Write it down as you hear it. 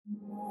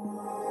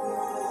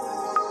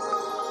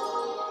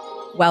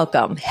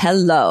Welcome.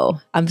 Hello.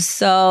 I'm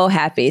so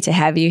happy to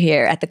have you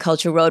here at the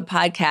CultureRoad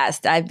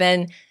podcast. I've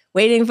been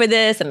waiting for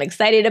this. I'm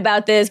excited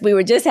about this. We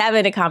were just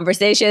having a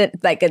conversation,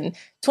 like in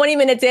 20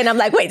 minutes in, I'm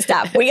like, wait,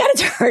 stop. We got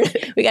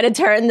to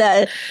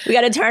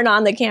turn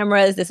on the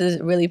cameras. This is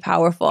really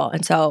powerful.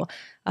 And so,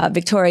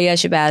 Victoria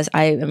Shabazz,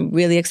 I am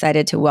really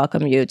excited to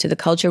welcome you to the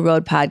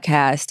CultureRoad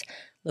podcast.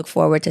 Look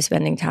forward to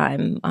spending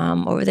time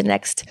over the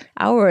next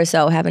hour or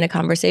so having a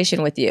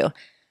conversation with you.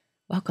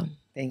 Welcome.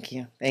 Thank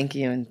you. Thank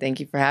you. And thank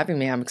you for having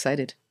me. I'm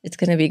excited. It's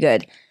going to be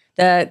good.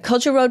 The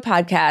CultureRoad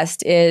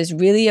podcast is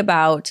really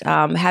about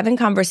having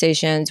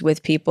conversations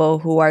with people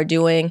who are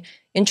doing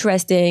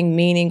interesting,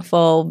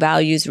 meaningful,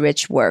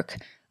 values-rich work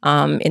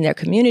in their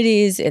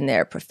communities, in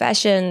their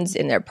professions,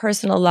 in their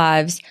personal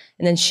lives,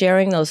 and then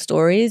sharing those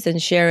stories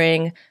and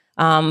sharing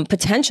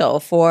potential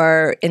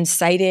for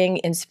inciting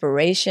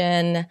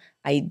inspiration,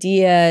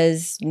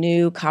 ideas,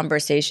 new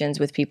conversations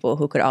with people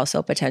who could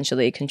also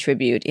potentially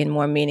contribute in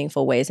more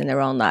meaningful ways in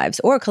their own lives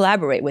or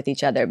collaborate with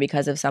each other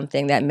because of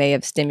something that may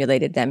have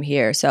stimulated them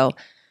here. So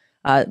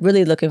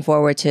really looking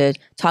forward to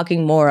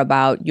talking more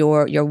about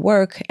your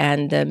work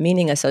and the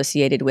meaning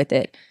associated with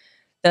it.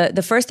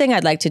 The first thing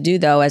I'd like to do,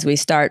 though, as we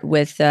start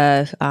with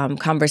the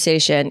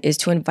conversation is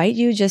to invite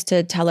you just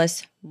to tell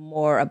us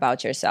more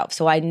about yourself.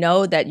 So I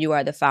know that you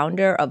are the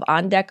founder of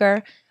On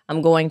Decker.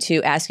 I'm going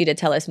to ask you to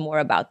tell us more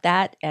about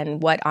that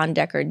and what On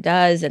Decker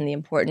does and the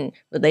important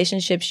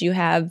relationships you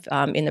have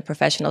in the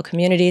professional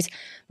communities.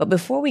 But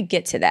before we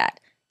get to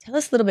that, tell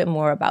us a little bit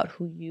more about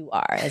who you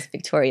are as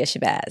Victoria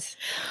Shabazz.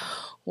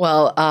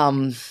 Well,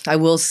 I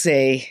will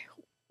say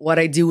what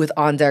I do with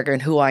On Decker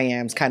and who I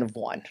am is kind of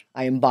one.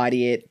 I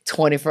embody it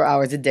 24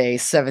 hours a day,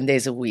 7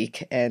 days a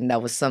week. And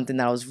that was something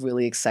that I was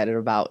really excited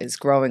about is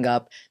growing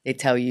up. They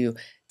tell you,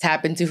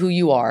 tap into who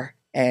you are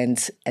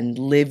and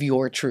live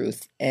your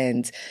truth.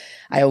 And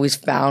I always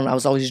found I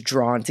was always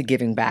drawn to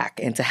giving back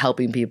and to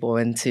helping people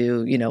and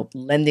to,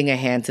 lending a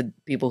hand to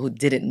people who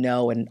didn't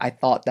know. And I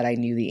thought that I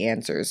knew the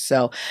answers.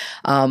 So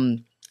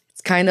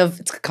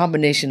it's a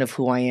combination of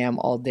who I am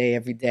all day,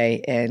 every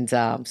day. And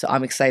so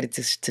I'm excited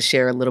to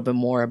share a little bit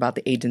more about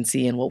the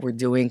agency and what we're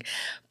doing.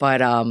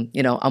 But, I'm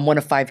one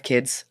of 5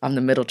 kids. I'm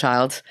the middle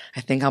child.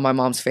 I think I'm my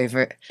mom's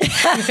favorite.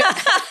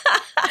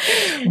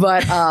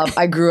 But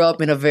I grew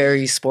up in a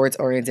very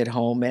sports-oriented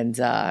home and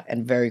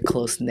very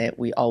close-knit.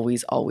 We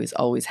always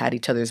had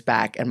each other's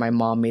back. And my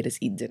mom made us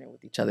eat dinner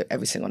with each other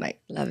every single night.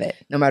 Love it.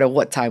 No matter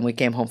what time we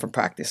came home from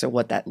practice or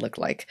what that looked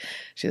like.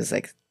 She was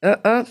like,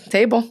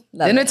 table,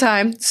 Love dinner it.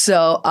 time.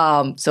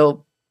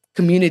 So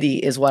community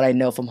is what I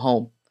know from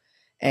home.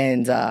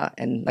 And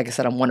like I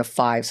said, I'm one of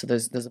 5, so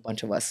there's a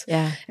bunch of us.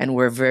 Yeah. And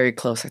we're very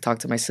close. I talk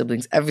to my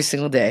siblings every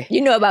single day.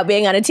 You know about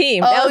being on a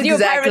team. You were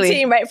part of a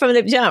team right from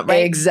the jump,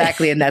 right?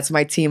 Exactly. And that's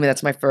my team and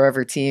that's my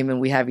forever team. And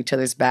we have each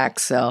other's back.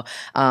 So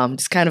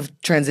just kind of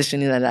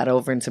transitioning that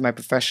over into my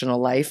professional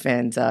life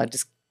and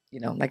just,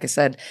 like I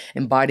said,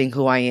 embodying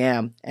who I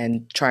am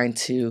and trying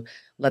to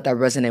let that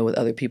resonate with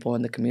other people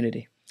in the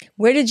community.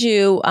 Where did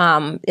you,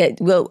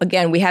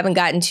 again, we haven't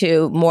gotten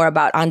to more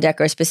about On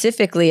Decker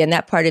specifically in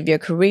that part of your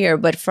career,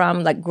 but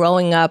from like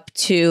growing up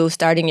to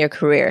starting your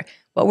career,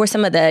 what were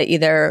some of the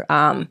either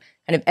kind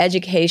of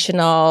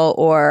educational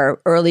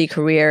or early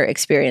career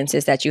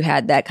experiences that you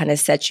had that kind of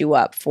set you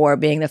up for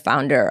being the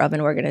founder of an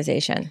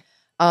organization?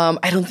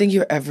 I don't think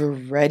you're ever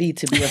ready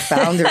to be a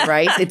founder,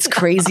 right? It's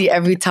crazy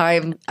every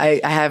time I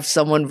have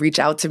someone reach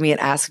out to me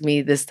and ask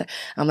me this.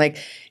 I'm like,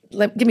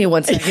 give me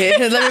 1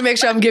 second. Let me make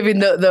sure I'm giving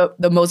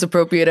the most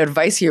appropriate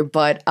advice here.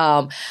 But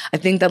I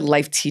think that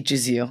life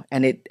teaches you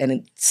and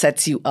it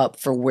sets you up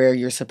for where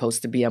you're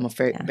supposed to be. I'm a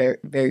very,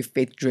 very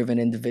faith-driven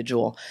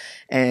individual,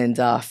 and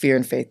fear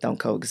and faith don't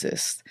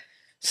coexist.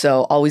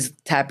 So always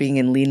tapping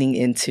and leaning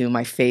into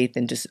my faith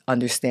and just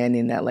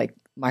understanding that like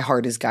my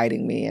heart is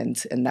guiding me and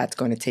that's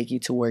going to take you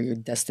to where you're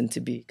destined to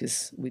be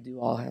because we do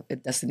all have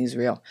it. Destiny is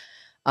real.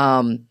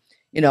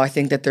 I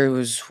think that there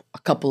was a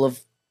couple of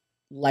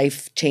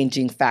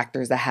life-changing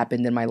factors that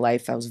happened in my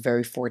life. I was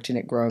very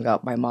fortunate growing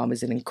up. My mom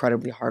is an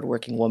incredibly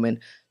hardworking woman,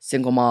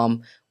 single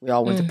mom. We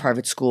all went to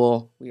private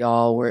school. We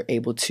all were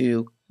able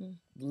to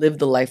live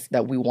the life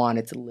that we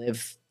wanted to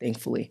live,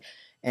 thankfully.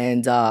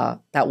 And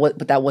that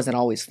wasn't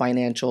always.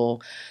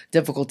 Financial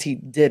difficulty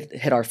did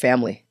hit our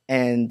family.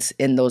 And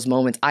in those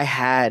moments, I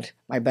had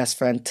my best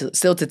friend,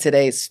 still to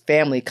today's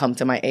family, come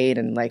to my aid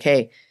and like,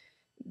 hey,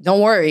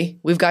 don't worry,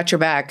 we've got your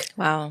back.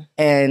 Wow.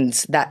 And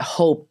that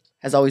hope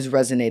has always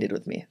resonated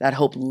with me. That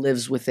hope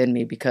lives within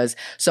me because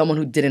someone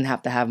who didn't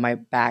have to have my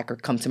back or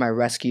come to my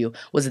rescue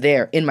was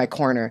there in my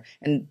corner.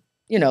 And,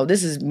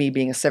 this is me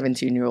being a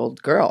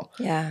 17-year-old girl.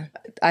 Yeah.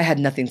 I had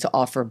nothing to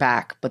offer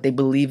back, but they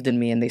believed in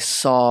me and they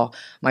saw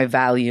my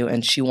value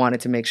and she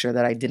wanted to make sure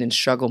that I didn't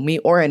struggle, me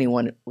or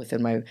anyone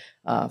within my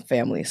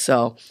family.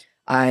 So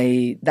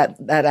that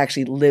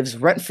actually lives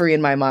rent-free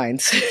in my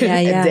mind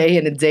day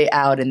in and day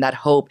out. And that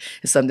hope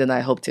is something that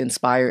I hope to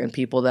inspire in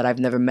people that I've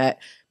never met,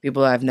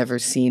 people that I've never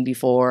seen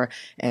before.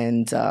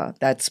 And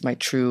that's my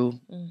true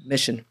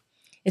mission.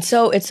 It's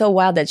so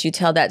wild that you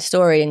tell that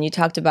story. And you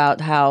talked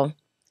about how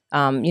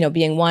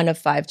being one of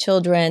 5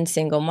 children,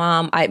 single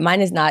mom.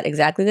 Mine is not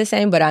exactly the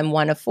same, but I'm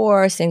one of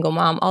 4, single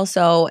mom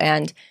also.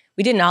 And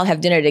we didn't all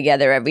have dinner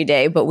together every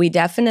day, but we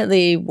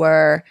definitely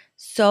were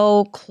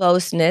so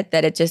close knit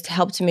that it just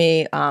helped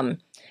me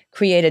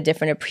create a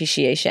different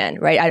appreciation,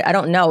 right? I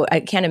don't know. I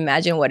can't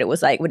imagine what it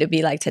was like. Would it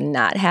be like to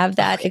not have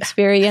that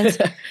experience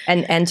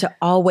and to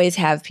always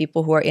have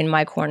people who are in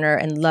my corner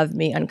and love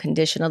me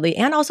unconditionally,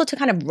 and also to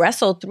kind of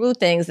wrestle through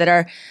things that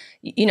are,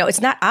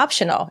 it's not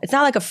optional. It's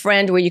not like a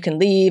friend where you can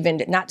leave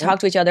and not talk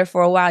to each other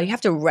for a while. You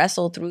have to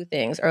wrestle through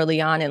things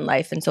early on in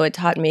life. And so it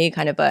taught me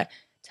kind of a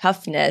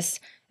toughness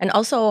and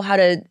also how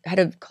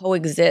to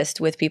coexist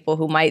with people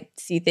who might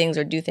see things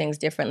or do things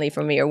differently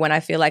from me, or when I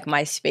feel like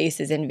my space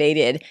is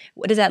invaded,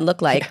 what does that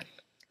look like?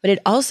 But it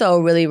also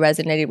really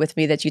resonated with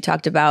me that you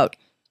talked about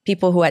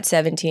people who at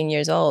 17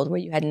 years old, where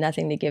you had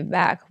nothing to give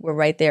back, were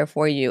right there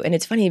for you. And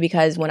it's funny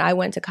because when I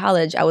went to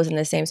college, I was in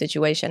the same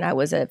situation. I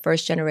was a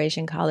first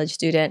generation college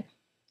student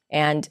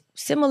and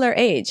similar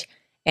age.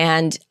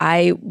 And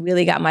I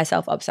really got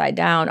myself upside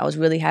down. I was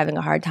really having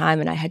a hard time.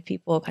 And I had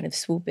people kind of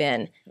swoop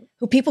in,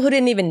 people who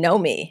didn't even know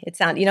me.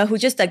 Who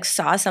just like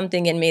saw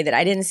something in me that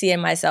I didn't see in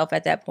myself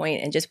at that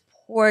point and just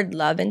poured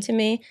love into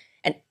me.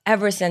 And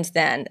ever since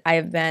then,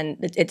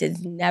 it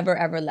has never,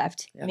 ever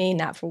left me,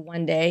 not for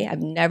one day. I've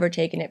never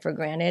taken it for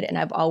granted. And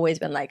I've always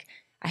been like,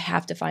 I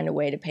have to find a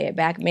way to pay it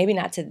back. Maybe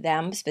not to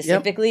them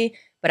specifically,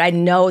 but I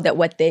know that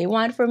what they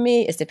want from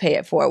me is to pay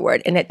it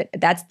forward. And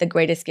that's the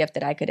greatest gift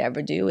that I could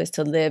ever do, is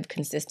to live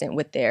consistent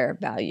with their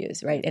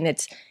values, right? And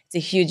it's a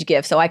huge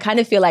gift. So I kind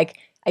of feel like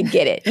I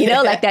get it,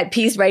 like that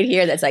piece right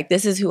here that's like,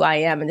 this is who I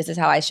am and this is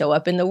how I show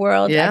up in the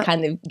world. I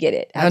kind of get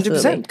it.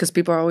 Absolutely. 100%, because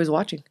people are always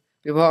watching.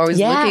 People are always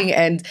looking,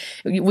 and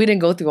we didn't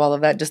go through all of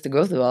that just to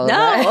go through all of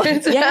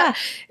that.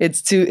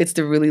 It's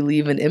to really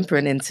leave an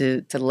imprint and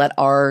to let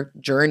our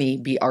journey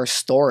be our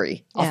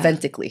story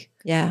authentically.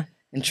 Yeah.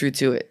 And true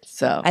to it.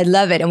 So I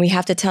love it. And we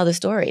have to tell the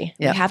story.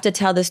 We have to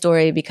tell the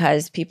story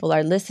because people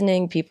are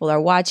listening, people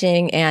are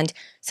watching. And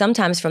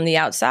sometimes from the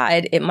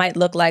outside, it might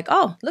look like,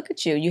 oh, look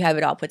at you. You have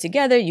it all put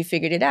together. You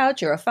figured it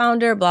out. You're a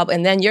founder, blah, blah.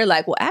 And then you're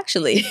like, well,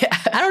 actually,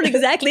 I don't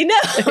exactly know.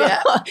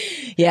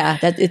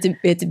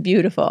 It's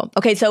beautiful.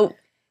 Okay, so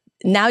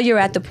now you're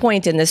at the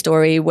point in the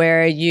story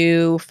where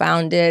you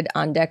founded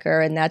On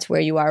Decker, and that's where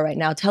you are right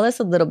now. Tell us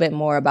a little bit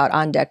more about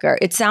On Decker.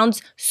 It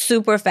sounds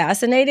super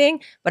fascinating,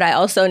 but I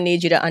also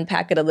need you to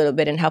unpack it a little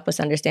bit and help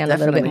us understand a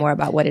little bit more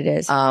about what it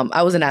is.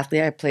 I was an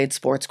athlete. I played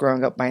sports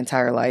growing up my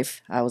entire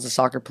life. I was a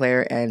soccer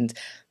player, and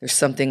there's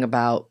something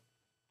about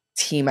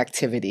team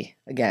activity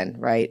again,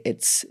 right?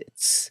 It's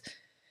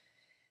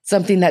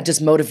something that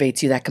just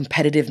motivates you. That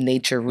competitive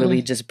nature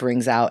really just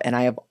brings out. And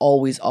I have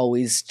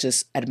always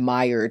just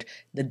admired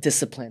the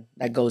discipline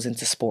that goes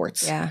into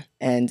sports. Yeah.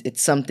 And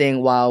it's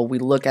something, while we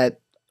look at,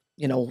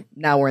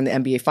 now we're in the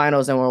NBA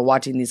finals and we're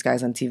watching these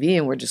guys on TV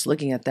and we're just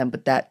looking at them,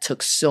 but that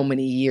took so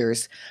many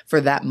years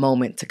for that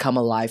moment to come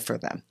alive for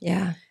them.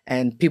 Yeah.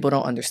 And people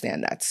don't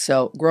understand that.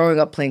 So growing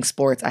up playing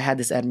sports, I had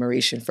this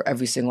admiration for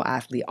every single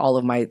athlete, all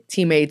of my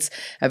teammates,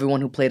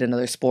 everyone who played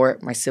another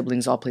sport. My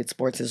siblings all played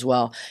sports as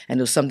well. And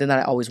it was something that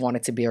I always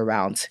wanted to be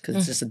around, because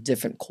it's just a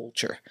different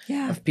culture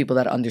of people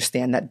that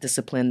understand that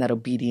discipline, that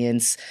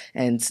obedience,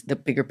 and the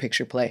bigger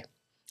picture play.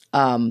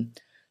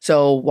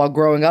 So while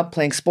growing up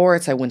playing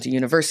sports, I went to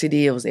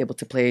university. I was able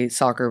to play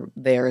soccer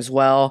there as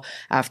well.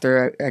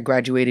 After I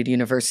graduated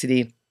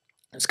university,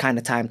 it was kind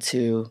of time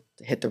to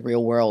hit the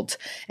real world.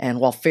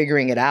 And while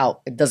figuring it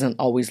out, it doesn't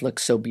always look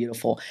so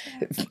beautiful.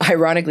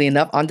 Ironically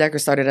enough, On Decker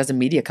started as a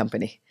media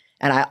company.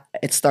 And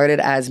it started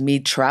as me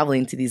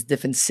traveling to these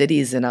different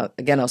cities. And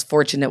again, I was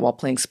fortunate while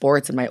playing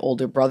sports, and my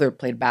older brother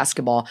played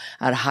basketball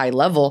at a high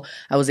level.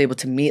 I was able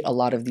to meet a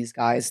lot of these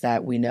guys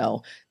that we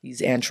know, these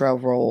Antrell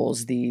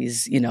Rolls,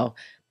 these,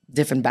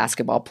 different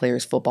basketball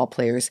players, football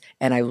players.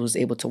 And I was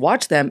able to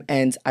watch them,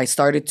 and I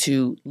started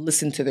to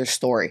listen to their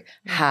story.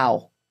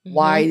 How?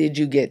 Why did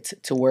you get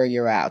to where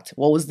you're at?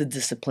 What was the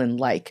discipline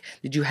like?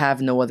 Did you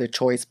have no other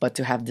choice but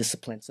to have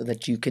discipline so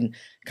that you can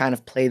kind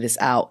of play this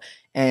out?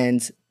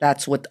 And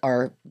that's what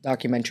our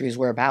documentaries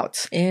were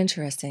about.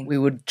 Interesting. We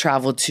would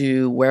travel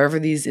to wherever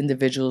these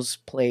individuals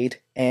played,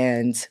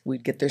 and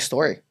we'd get their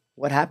story.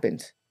 What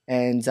happened?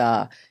 And,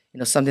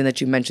 something that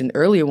you mentioned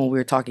earlier when we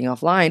were talking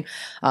offline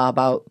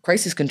about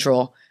crisis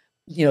control.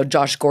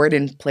 Josh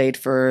Gordon played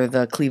for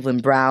the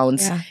Cleveland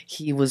Browns. Yeah.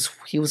 He was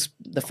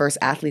the first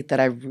athlete that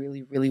I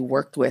really, really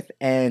worked with,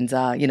 and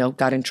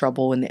got in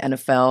trouble in the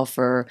NFL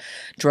for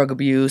drug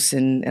abuse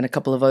and a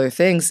couple of other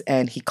things.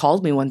 And he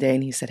called me one day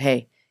and he said,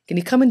 "Hey, can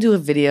you come and do a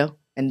video?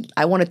 And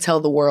I want to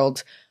tell the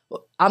world,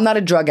 I'm not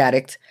a drug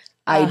addict.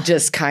 I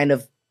just kind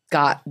of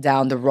got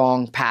down the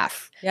wrong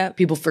path. Yep.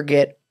 People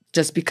forget,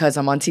 just because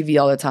I'm on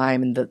TV all the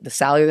time and the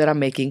salary that I'm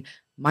making,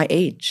 my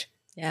age.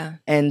 Yeah.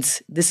 And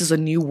this is a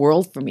new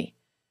world for me.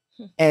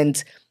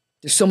 And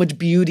there's so much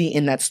beauty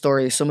in that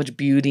story. There's so much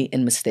beauty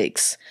in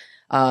mistakes.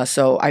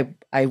 So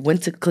I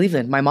went to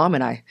Cleveland, my mom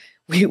and I.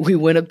 We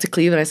went up to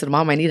Cleveland. I said,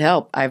 "Mom, I need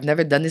help. I've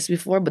never done this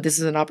before, but this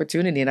is an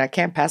opportunity and I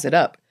can't pass it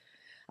up.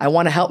 I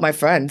want to help my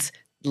friends,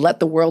 let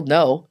the world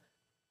know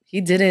He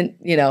didn't,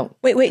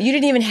 Wait, you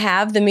didn't even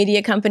have the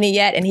media company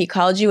yet, and he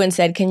called you and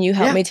said, can you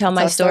help me tell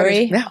my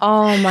story? Yeah.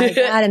 Oh my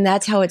God, and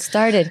that's how it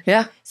started.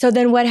 Yeah. So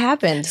then what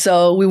happened?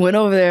 So we went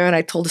over there and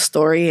I told a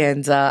story,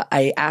 and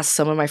I asked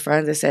some of my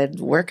friends, I said,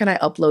 where can I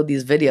upload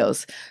these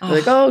videos? They're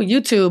like, oh,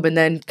 YouTube, and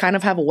then kind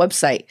of have a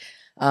website.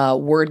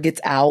 Word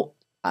gets out.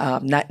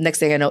 Next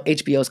thing I know,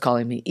 HBO is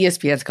calling me,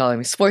 ESPN's calling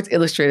me, Sports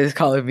Illustrated is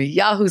calling me,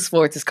 Yahoo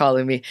Sports is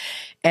calling me.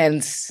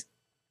 And,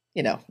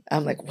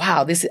 I'm like,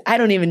 wow, I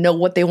don't even know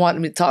what they wanted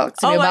me to talk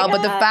to me about.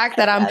 But the fact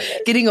that I'm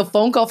getting a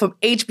phone call from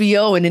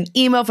HBO and an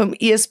email from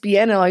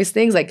ESPN and all these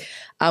things, like,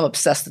 I'm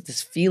obsessed with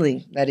this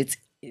feeling that it's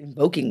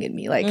invoking in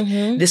me. Like,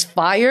 this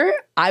fire,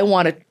 I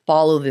want to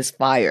follow this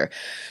fire.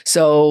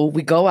 So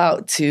we go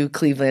out to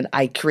Cleveland.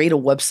 I create a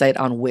website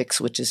on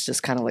Wix, which is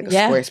just kind of like a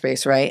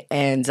Squarespace, right?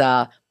 And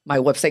my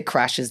website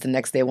crashes the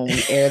next day when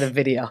we air the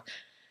video.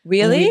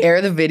 Really? When we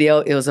air the video,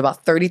 it was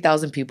about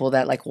 30,000 people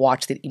that like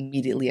watched it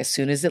immediately as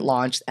soon as it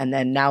launched. And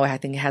then now I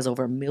think it has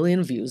over 1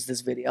 million views,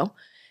 this video.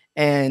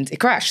 And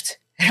it crashed.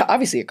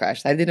 Obviously it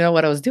crashed. I didn't know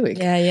what I was doing.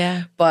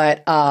 Yeah.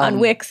 But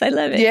on Wix, I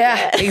love it.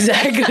 Yeah,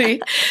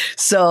 exactly.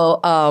 So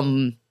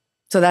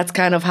that's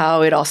kind of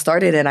how it all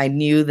started. And I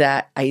knew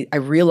that I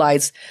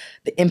realized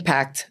the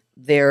impact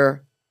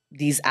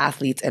these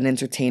athletes and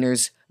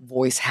entertainers'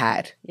 voice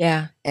had.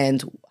 Yeah.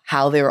 And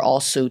how they were all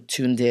so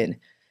tuned in.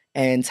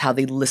 And how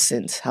they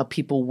listened, how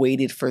people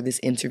waited for this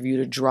interview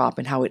to drop,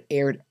 and how it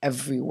aired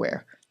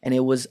everywhere. And it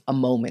was a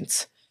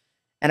moment.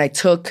 And I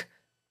took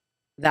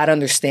that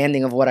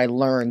understanding of what I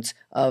learned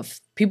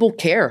of people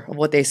care of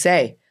what they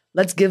say.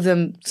 Let's give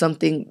them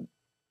something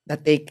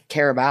that they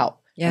care about.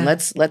 Yeah.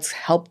 And let's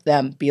help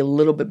them be a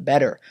little bit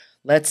better.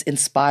 Let's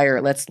inspire.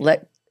 Let's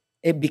let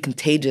it be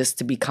contagious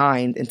to be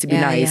kind and to be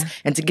nice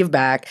and to give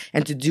back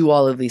and to do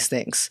all of these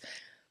things.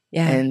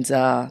 Yeah. And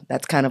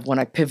that's kind of when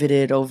I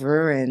pivoted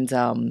over, and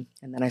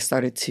then I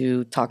started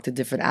to talk to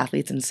different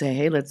athletes and say,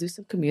 hey, let's do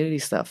some community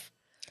stuff.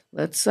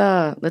 Let's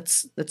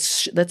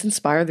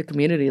inspire the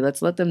community.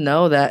 Let's let them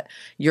know that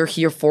you're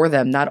here for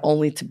them, not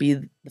only to be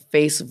the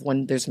face of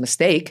when there's a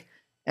mistake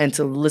and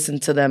to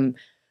listen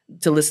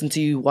to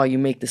you while you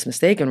make this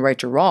mistake and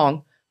right your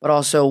wrong, but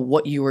also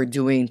what you are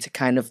doing to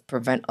kind of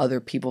prevent other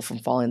people from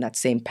following that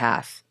same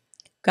path.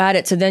 Got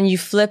it. So then you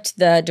flipped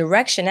the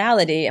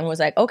directionality and was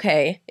like,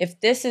 okay, if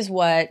this is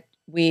what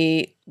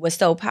was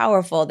so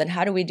powerful, then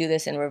how do we do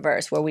this in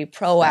reverse, where we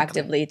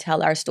proactively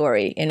tell our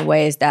story in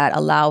ways that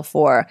allow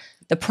for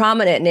the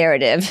prominent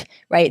narrative,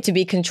 right, to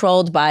be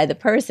controlled by the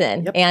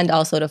person, and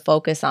also to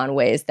focus on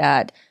ways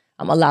that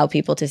allow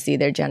people to see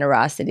their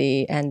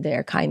generosity and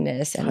their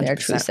kindness and 100%. Their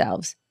true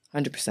selves.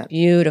 100%.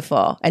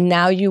 Beautiful. And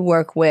now you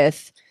work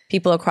with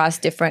people across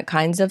different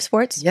kinds of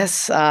sports?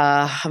 Yes,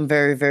 I'm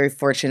very, very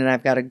fortunate.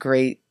 I've got a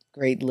great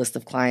list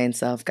of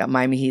clients. I've got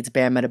Miami Heat's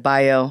Bam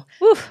Adebayo.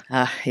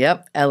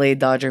 LA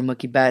Dodger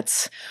Mookie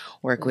Betts.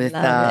 Work with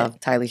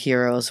Tyler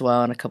Hero as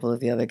well, and a couple of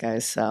the other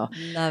guys. So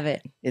love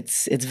it.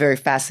 It's very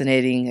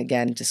fascinating.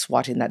 Again, just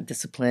watching that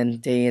discipline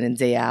day in and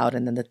day out,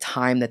 and then the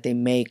time that they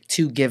make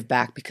to give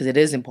back, because it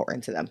is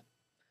important to them.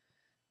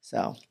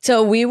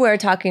 So we were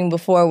talking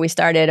before we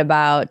started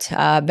about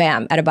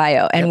Bam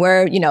Adebayo, and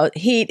we're,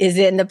 Heat is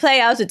in the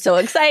playoffs. It's so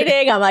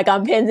exciting. I'm like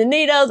on pins and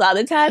needles all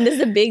the time. This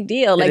is a big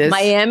deal. Like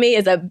Miami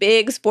is a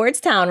big sports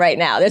town right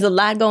now. There's a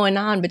lot going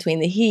on between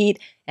the Heat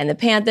and the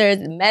Panthers.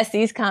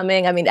 Messi's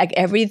coming. I mean, like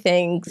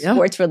everything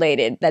sports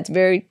related that's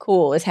very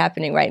cool is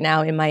happening right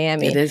now in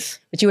Miami. It is.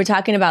 But you were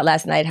talking about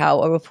last night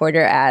how a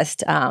reporter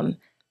asked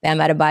Bam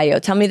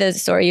Adebayo. Tell me the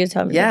story you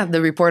told me. Yeah,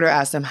 the reporter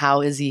asked him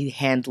how is he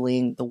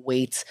handling the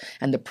weight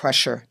and the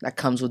pressure that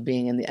comes with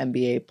being in the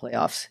NBA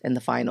playoffs and the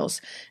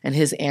finals. And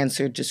his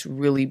answer just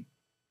really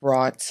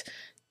brought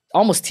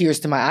almost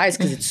tears to my eyes,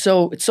 because it's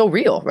so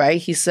real,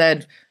 right? He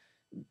said,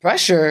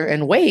 pressure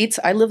and weight,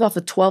 I lived off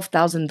of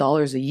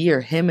 $12,000 a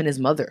year. Him and his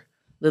mother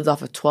lived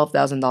off of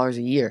 $12,000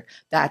 a year.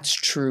 That's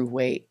true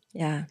weight.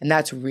 Yeah. And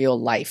that's real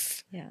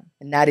life. Yeah.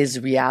 And that is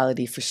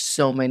reality for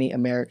so many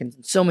Americans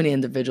and so many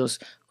individuals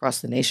across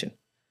the nation.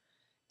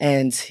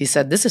 And he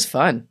said, this is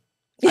fun.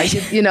 I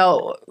get,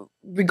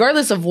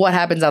 regardless of what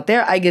happens out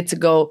there, I get to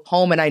go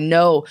home and I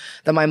know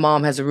that my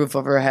mom has a roof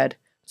over her head,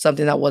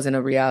 something that wasn't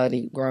a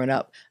reality growing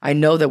up. I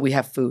know that we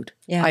have food.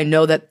 Yeah. I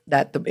know that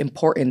the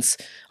importance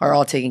are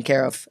all taken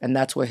care of. And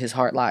that's where his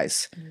heart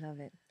lies. I love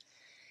it.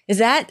 Is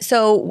that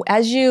so?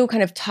 As you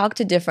kind of talk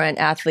to different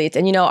athletes,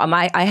 and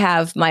I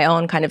have my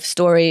own kind of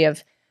story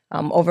of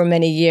over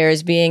many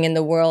years being in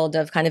the world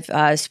of kind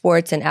of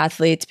sports and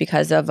athletes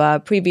because of a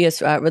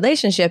previous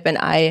relationship, and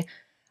I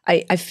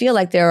feel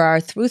like there are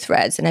through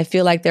threads, and I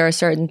feel like there are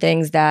certain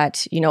things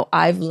that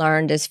I've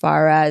learned as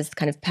far as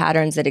kind of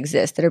patterns that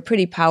exist that are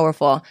pretty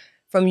powerful.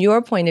 From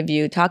your point of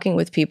view, talking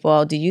with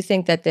people, do you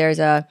think that there's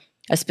a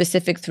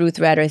specific through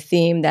thread or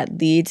theme that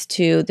leads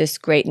to this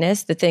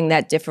greatness, the thing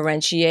that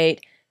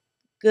differentiate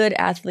good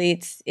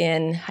athletes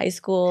in high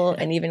school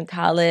and even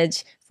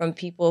college from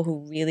people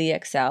who really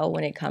excel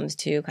when it comes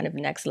to kind of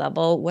next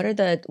level? What are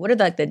the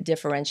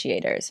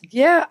differentiators?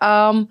 Yeah,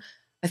 I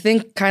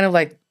think kind of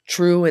like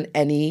true in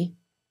any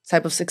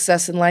type of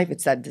success in life,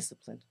 it's that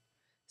discipline.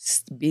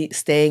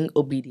 Staying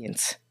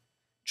obedient,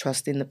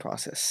 trusting the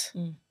process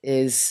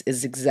is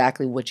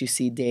exactly what you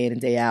see day in and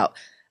day out.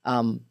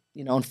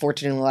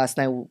 Unfortunately, last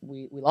night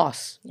we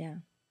lost. Yeah.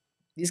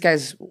 These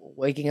guys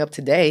waking up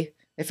today,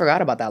 they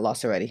forgot about that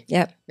loss already.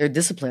 Yep. They're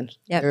disciplined.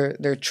 Yep.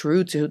 They're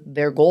true to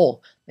their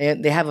goal.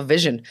 They have a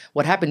vision.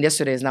 What happened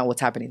yesterday is not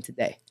what's happening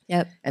today.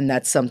 Yep. And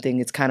that's something,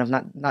 it's kind of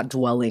not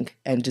dwelling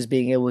and just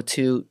being able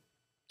to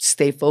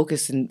stay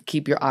focused and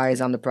keep your eyes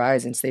on the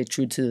prize and stay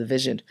true to the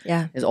vision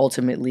is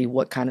ultimately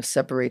what kind of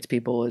separates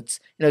people. It's,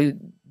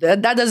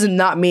 that does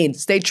not mean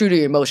stay true to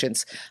your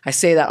emotions. I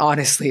say that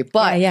honestly,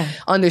 but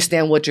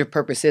understand what your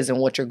purpose is and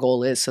what your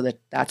goal is so that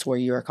that's where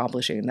you're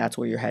accomplishing and that's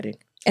where you're heading.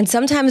 And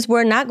sometimes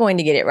we're not going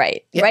to get it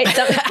right, right?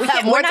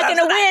 We're not going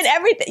to win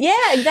everything.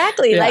 Yeah,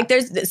 exactly. Yeah. Like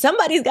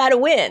somebody's got to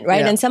win,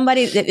 right? Yeah. And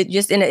somebody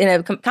just in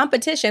a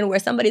competition where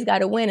somebody's got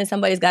to win and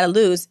somebody's got to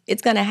lose,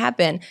 it's going to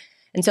happen.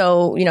 And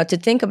so, to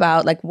think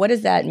about like, what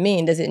does that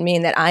mean? Does it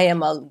mean that I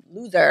am a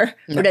loser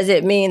or does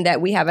it mean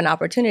that we have an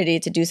opportunity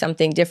to do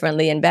something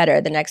differently and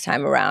better the next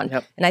time around?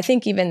 Yep. And I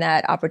think even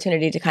that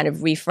opportunity to kind of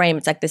reframe,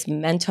 it's like this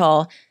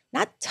mental,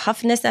 not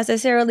toughness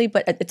necessarily,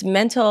 but it's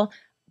mental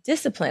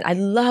discipline. I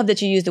love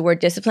that you use the word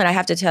discipline. I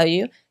have to tell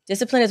you,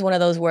 discipline is one of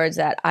those words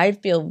that I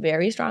feel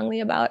very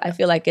strongly about. I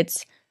feel like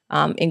it's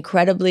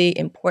incredibly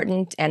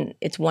important and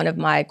it's one of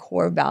my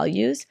core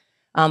values.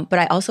 But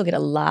I also get a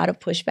lot of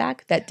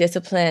pushback that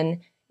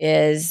discipline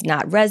is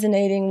not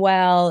resonating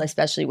well,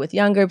 especially with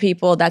younger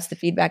people. That's the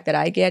feedback that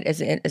I get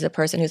as a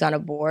person who's on a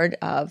board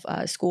of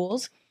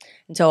schools.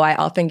 And so I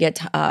often get,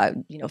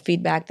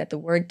 feedback that the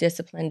word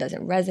discipline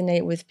doesn't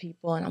resonate with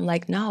people. And I'm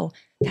like, no,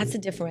 that's the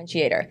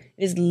differentiator.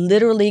 It is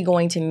literally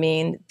going to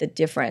mean the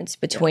difference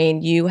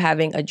between you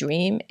having a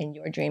dream and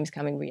your dreams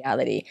coming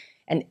reality.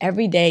 And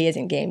every day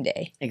isn't game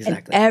day.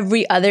 Exactly. And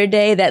every other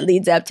day that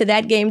leads up to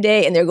that game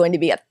day, and there are going to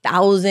be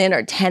 1,000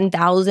 or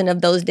 10,000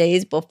 of those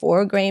days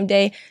before game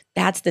day,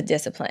 that's the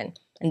discipline.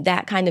 And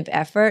that kind of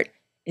effort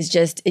is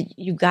just,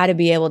 you got to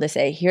be able to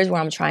say, here's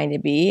where I'm trying to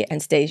be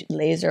and stay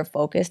laser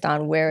focused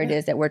on where it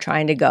is that we're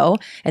trying to go.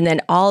 And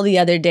then all the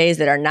other days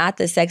that are not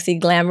the sexy,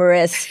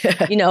 glamorous,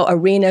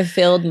 arena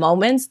filled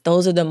moments,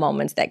 those are the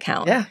moments that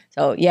count. Yeah.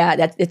 So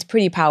it's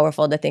pretty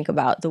powerful to think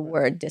about the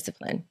word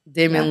discipline.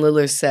 Damian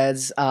Lillard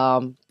says,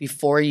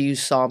 before you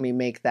saw me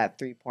make that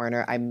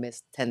 3-pointer, I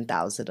missed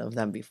 10,000 of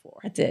them before.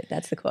 That's it.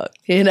 That's the quote.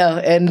 And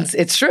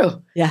it's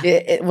true.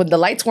 Yeah. When the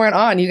lights weren't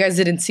on, you guys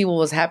didn't see what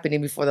was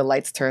happening before the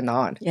lights turned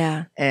on.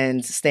 Yeah.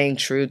 And staying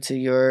true to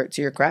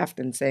your craft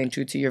and staying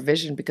true to your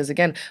vision. Because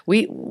again,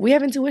 we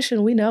have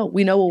intuition. We know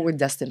what we're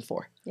destined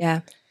for.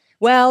 Yeah.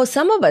 Well,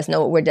 some of us know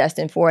what we're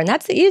destined for. And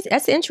that's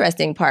the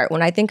interesting part.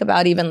 When I think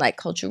about even like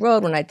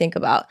CultureRoad, when I think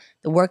about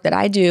the work that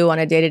I do on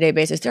a day-to-day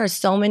basis, there are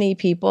so many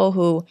people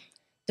who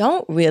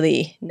don't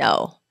really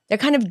know. They're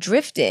kind of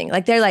drifting.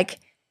 Like they're like,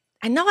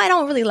 I know I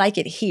don't really like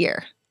it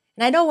here.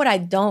 And I know what I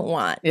don't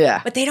want.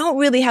 Yeah. But they don't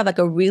really have like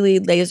a really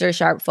laser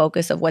sharp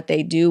focus of what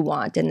they do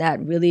want and that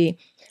really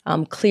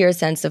clear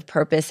sense of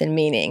purpose and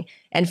meaning.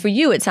 And for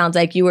you, it sounds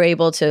like you were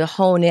able to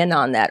hone in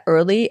on that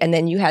early, and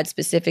then you had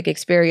specific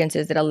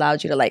experiences that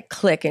allowed you to like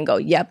click and go,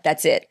 yep,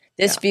 that's it.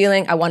 This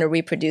feeling, I want to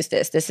reproduce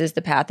this. This is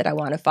the path that I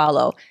want to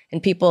follow.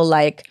 And people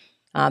like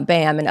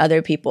Bam and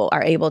other people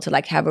are able to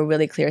like have a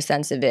really clear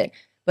sense of it.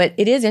 But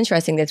it is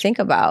interesting to think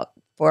about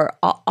for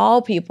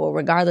all people,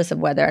 regardless of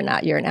whether or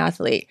not you're an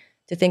athlete,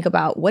 to think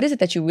about what is it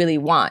that you really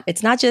want.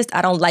 It's not just,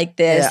 I don't like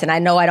this and I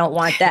know I don't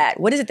want that.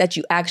 What is it that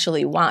you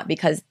actually want?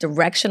 Because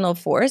directional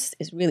force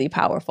is really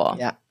powerful.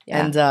 Yeah.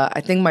 And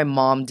I think my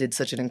mom did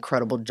such an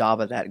incredible job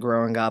of that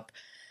growing up.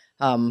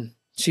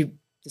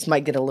 This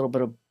might get a little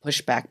bit of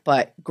pushback,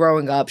 but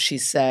growing up, she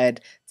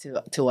said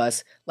to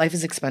us, life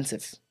is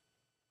expensive.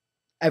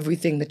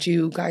 Everything that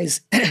you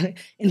guys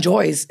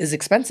enjoys is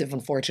expensive,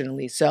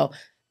 unfortunately. So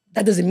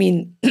that doesn't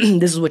mean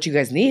this is what you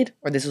guys need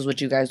or this is what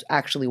you guys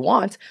actually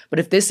want. But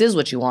if this is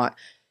what you want,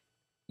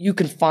 you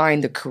can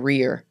find a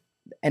career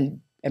and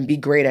be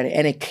great at it.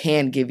 And it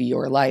can give you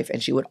your life.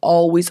 And she would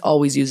always,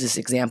 always use this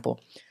example.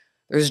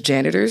 There's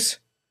janitors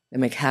that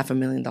make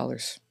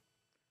 $500,000,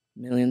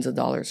 millions of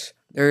dollars.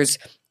 There's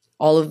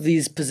all of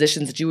these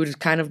positions that you would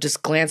kind of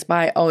just glance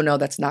by. Oh, no,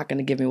 that's not going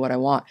to give me what I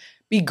want.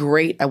 Be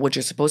great at what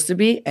you're supposed to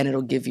be, and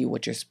it'll give you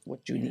what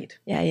you need.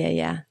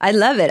 Yeah. I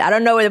love it. I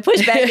don't know where the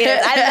pushback is.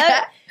 I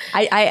love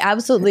it. I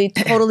absolutely,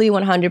 totally,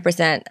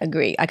 100%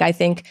 agree. Like I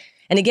think,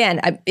 and again,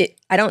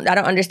 I don't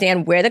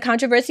understand where the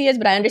controversy is,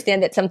 but I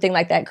understand that something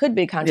like that could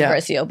be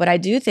controversial. Yeah. But I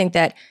do think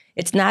that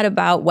it's not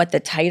about what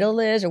the title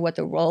is or what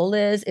the role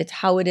is. It's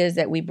how it is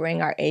that we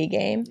bring our A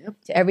game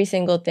to every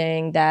single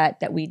thing that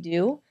we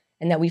do.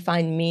 And that we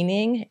find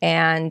meaning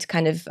and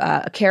kind of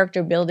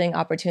character building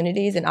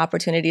opportunities and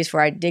opportunities for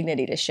our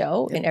dignity to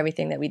show in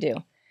everything that we do.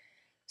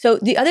 So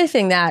the other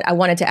thing that I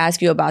wanted to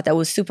ask you about that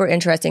was super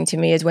interesting to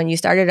me is when you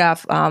started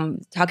off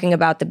talking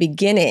about the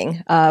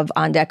beginning of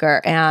On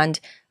Decker and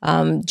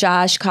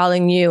Josh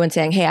calling you and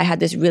saying, hey, I had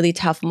this really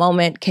tough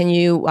moment. Can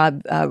you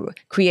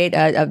create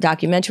a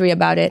documentary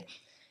about it?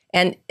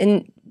 And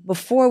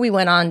before we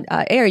went on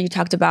air, you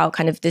talked about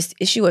kind of this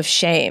issue of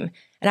shame.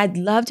 And I'd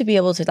love to be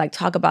able to like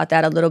talk about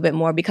that a little bit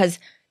more, because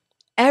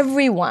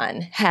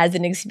everyone has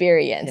an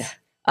experience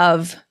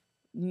of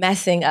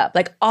messing up.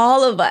 Like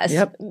all of us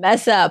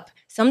mess up.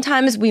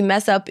 Sometimes we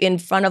mess up in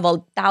front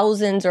of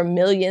thousands or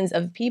millions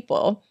of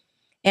people,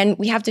 and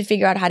we have to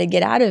figure out how to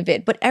get out of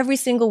it. But every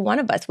single one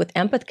of us with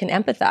empathy can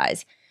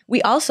empathize.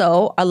 We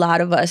also, a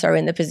lot of us are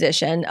in the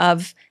position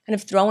of kind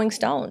of throwing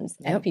stones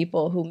at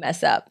people who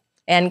mess up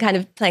and kind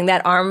of playing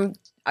that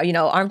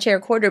armchair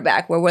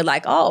quarterback, where we're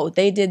like, oh,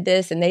 they did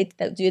this and they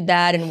did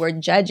that, and we're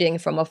judging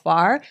from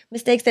afar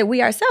mistakes that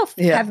we ourselves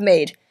have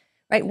made,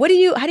 right?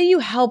 How do you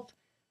help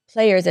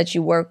players that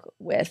you work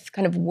with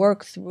kind of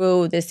work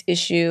through this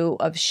issue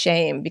of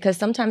shame? Because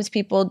sometimes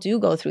people do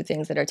go through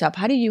things that are tough.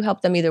 How do you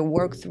help them either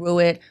work through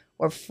it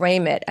or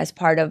frame it as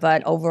part of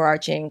an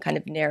overarching kind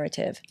of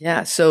narrative?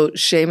 Yeah, so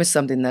shame is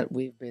something that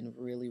we've been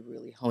really,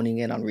 really honing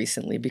in on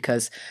recently,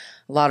 because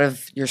a lot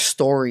of your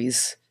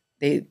stories,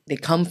 they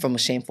come from a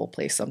shameful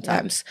place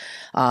sometimes,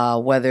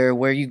 whether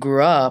where you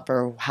grew up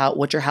or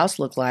what your house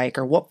looked like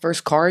or what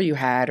first car you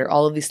had, or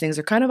all of these things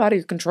are kind of out of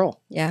your control.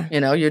 Yeah.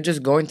 You're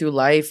just going through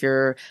life,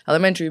 you're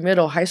elementary,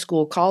 middle, high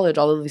school, college,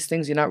 all of these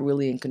things, you're not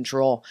really in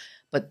control.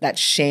 But that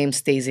shame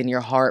stays in your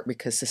heart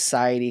because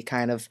society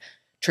kind of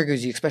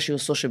triggers you, especially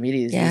with social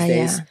media these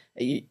days.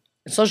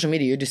 In social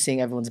media, you're just seeing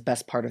everyone's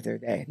best part of their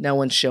day. No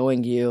one's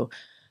showing you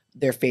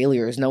their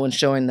failures. No one's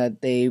showing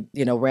that they,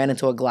 ran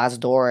into a glass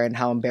door and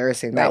how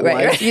embarrassing that was.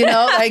 Right.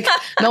 Like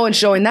no one's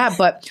showing that.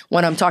 But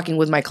when I'm talking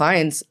with my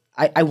clients,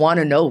 I want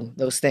to know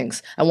those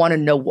things. I want to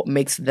know what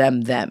makes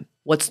them them.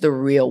 What's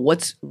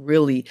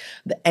really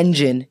the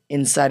engine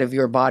inside of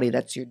your body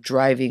that's your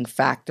driving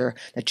factor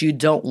that you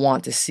don't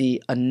want to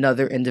see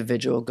another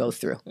individual go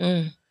through.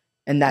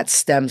 And that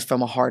stems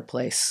from a hard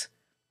place,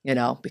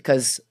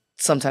 because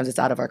sometimes it's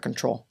out of our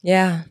control.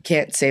 Yeah.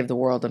 Can't save the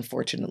world,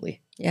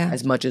 unfortunately. Yeah.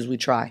 As much as we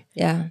try.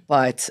 Yeah.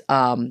 But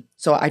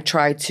so I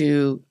try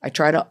to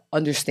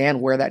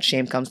understand where that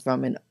shame comes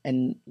from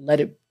and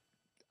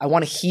I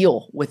want to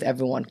heal with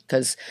everyone,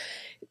 because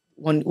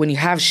when you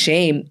have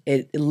shame,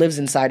 it lives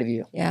inside of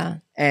you. Yeah.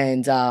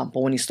 And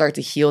but when you start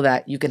to heal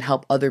that, you can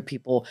help other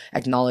people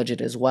acknowledge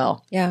it as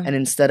well. Yeah. And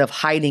instead of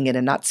hiding it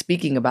and not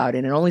speaking about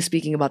it and only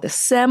speaking about the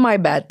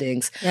semi-bad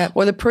things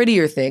or the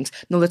prettier things,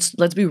 no,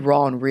 let's be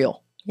raw and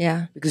real.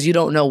 Yeah. Because you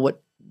don't know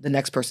what the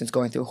next person's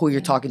going through, who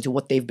you're talking to,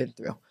 what they've been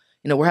through.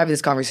 We're having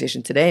this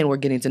conversation today and we're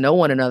getting to know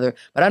one another,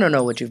 but I don't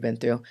know what you've been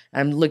through.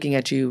 I'm looking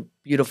at you,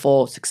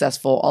 beautiful,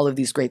 successful, all of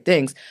these great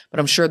things, but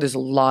I'm sure there's a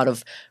lot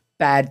of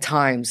bad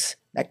times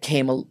that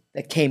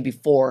came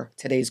before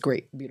today's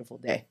great, beautiful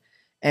day.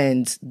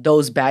 And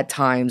those bad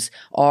times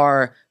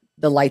are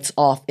the lights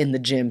off in the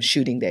gym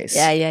shooting days.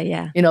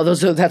 Yeah.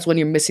 That's when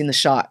you're missing the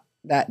shot.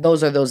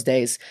 Those are those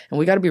days. And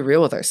we got to be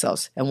real with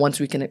ourselves. And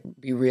once we can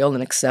be real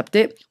and accept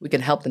it, we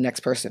can help the next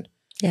person.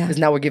 Yeah. Because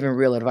now we're giving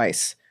real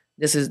advice.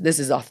 This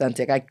is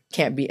authentic. I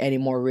can't be any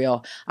more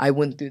real. I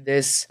went through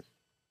this,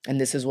 and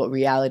this is what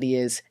reality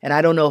is. And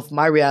I don't know if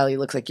my reality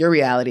looks like your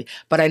reality,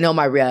 but I know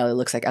my reality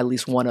looks like at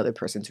least one other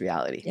person's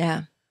reality.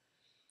 Yeah.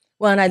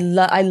 Well, and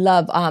I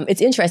love,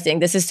 it's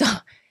interesting.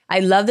 I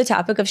love the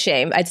topic of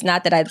shame. It's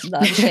not that I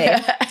love shame,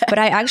 but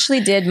I actually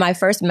did my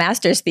first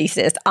master's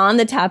thesis on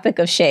the topic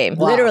of shame.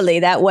 Wow. Literally,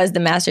 that was the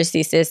master's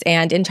thesis,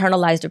 and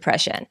internalized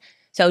depression.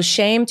 So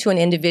shame to an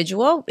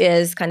individual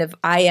is kind of,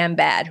 I am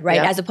bad, right?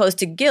 Yep. As opposed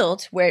to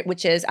guilt,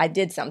 which is, I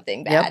did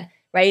something bad. Yep.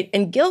 Right?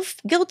 And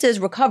guilt is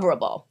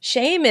recoverable.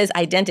 Shame is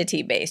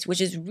identity-based,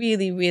 which is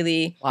really,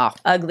 really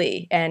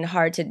ugly and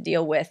hard to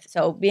deal with.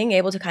 So being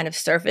able to kind of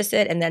surface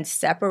it and then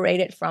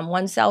separate it from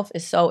oneself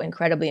is so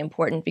incredibly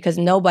important, because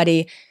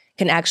nobody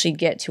can actually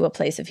get to a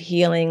place of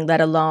healing,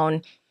 let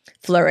alone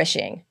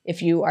flourishing,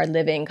 if you are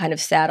living kind of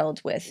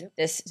saddled with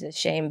this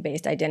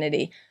shame-based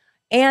identity.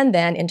 And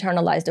then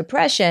internalized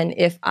depression,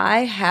 if I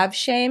have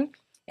shame,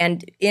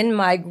 and in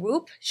my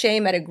group,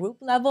 shame at a group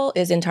level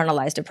is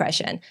internalized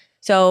depression.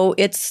 So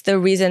it's the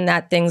reason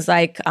that things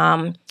like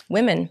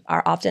women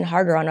are often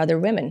harder on other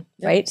women,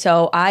 right?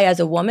 So I, as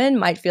a woman,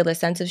 might feel a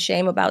sense of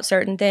shame about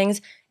certain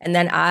things. And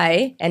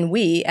then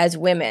we as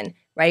women,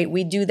 right?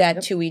 We do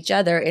that to each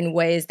other in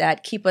ways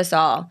that keep us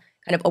all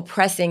kind of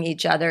oppressing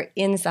each other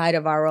inside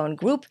of our own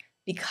group,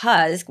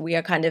 because we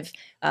are kind of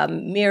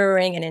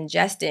mirroring and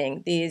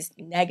ingesting these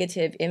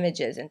negative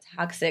images and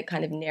toxic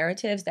kind of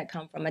narratives that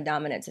come from a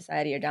dominant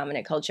society or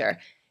dominant culture.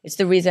 It's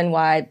the reason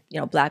why,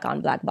 Black on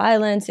Black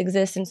violence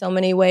exists in so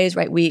many ways,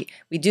 right? We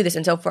do this.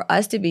 And so for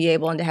us to be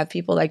able and to have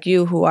people like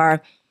you who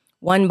are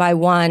one by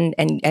one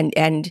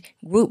and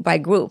group by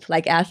group,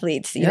 like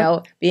athletes,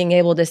 being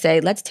able to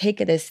say, let's take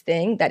this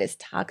thing that is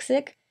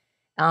toxic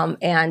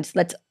and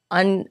let's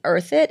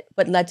unearth it,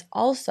 but let's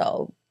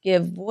also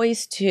give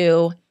voice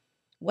to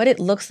what it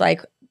looks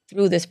like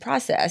through this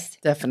process.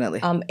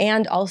 Definitely.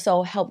 And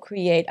also help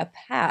create a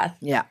path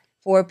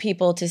for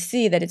people to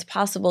see that it's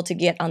possible to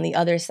get on the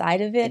other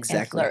side of it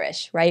and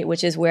flourish, right?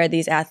 Which is where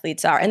these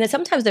athletes are. And then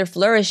sometimes they're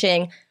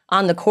flourishing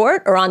on the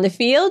court or on the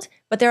field,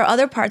 but there are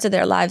other parts of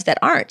their lives that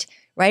aren't,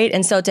 right?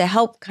 And so to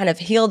help kind of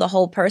heal the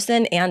whole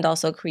person and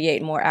also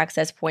create more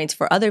access points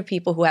for other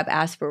people who have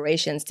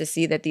aspirations to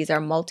see that these are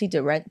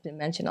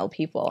multi-dimensional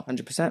people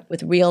 100%.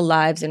 with real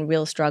lives and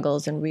real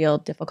struggles and real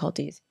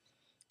difficulties.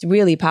 It's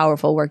really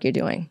powerful work you're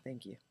doing.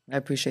 Thank you. I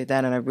appreciate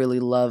that. And I really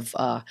love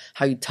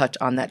how you touch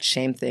on that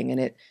shame thing.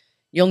 And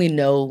you only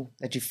know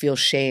that you feel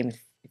shame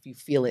if you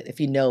feel it, if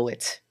you know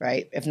it,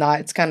 right? If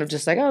not, it's kind of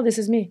just like, oh, this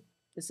is me.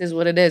 This is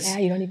what it is. Yeah,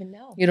 you don't even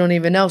know. You don't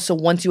even know. So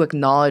once you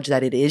acknowledge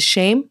that it is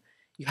shame,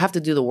 you have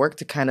to do the work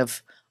to kind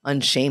of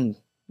unshame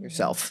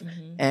yourself.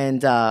 Mm-hmm.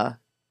 And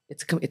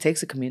it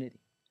takes a community.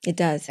 It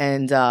does.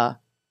 And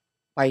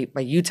by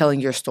you telling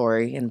your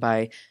story and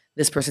by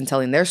this person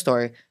telling their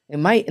story, it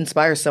might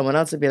inspire someone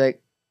else to be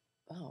like,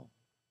 oh,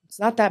 it's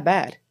not that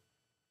bad.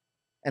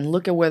 And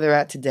look at where they're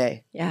at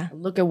today. Yeah.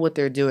 Look at what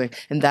they're doing.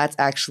 And that's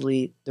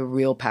actually the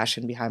real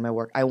passion behind my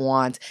work. I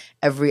want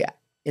every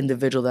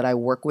individual that I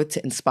work with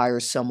to inspire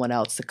someone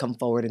else to come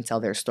forward and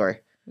tell their story.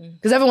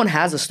 Because everyone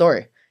has a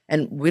story.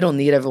 And we don't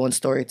need everyone's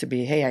story to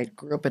be, hey, I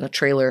grew up in a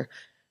trailer,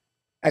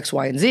 X,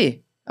 Y, and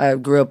Z. I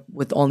grew up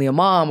with only a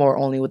mom or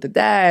only with a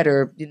dad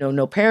or,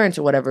 no parents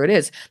or whatever it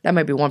is. That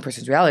might be one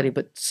person's reality,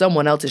 but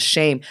someone else's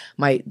shame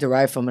might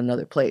derive from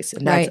another place.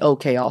 And that's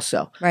okay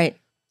also. Right.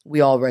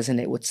 We all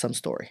resonate with some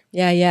story.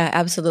 Yeah,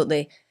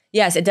 absolutely.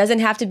 Yes, it doesn't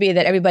have to be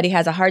that everybody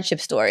has a hardship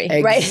story,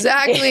 right?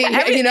 Exactly.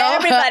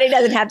 Everybody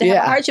doesn't have to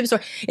have a hardship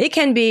story. It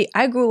can be,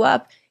 I grew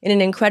up in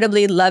an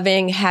incredibly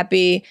loving,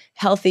 happy,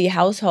 healthy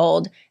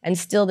household, and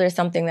still there's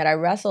something that I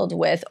wrestled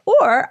with.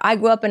 Or I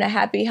grew up in a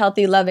happy,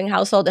 healthy, loving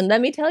household, and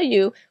let me tell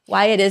you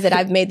why it is that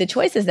I've made the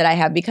choices that I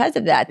have because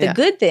of that, the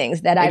good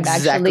things that I've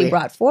actually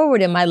brought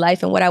forward in my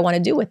life and what I want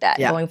to do with that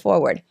going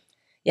forward.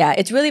 Yeah,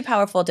 it's really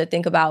powerful to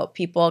think about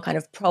people kind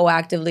of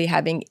proactively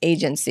having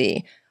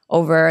agency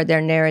over their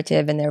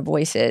narrative and their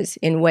voices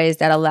in ways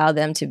that allow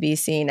them to be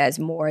seen as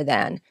more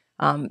than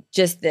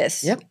just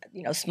this,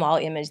 small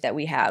image that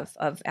we have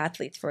of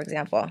athletes, for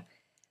example.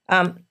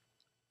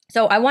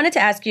 So I wanted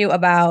to ask you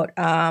about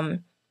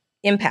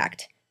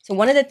impact. So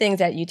one of the things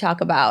that you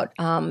talk about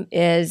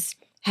is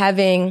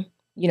having,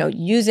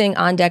 using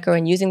On Decker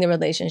and using the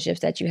relationships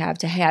that you have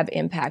to have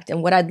impact.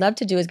 And what I'd love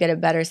to do is get a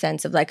better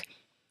sense of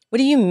what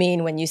do you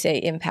mean when you say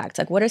impact?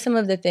 What are some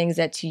of the things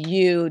that to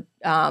you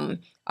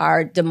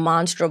are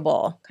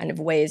demonstrable kind of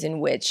ways in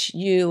which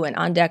you and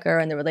On Decker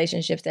and the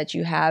relationships that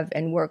you have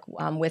and work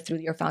with through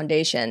your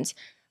foundations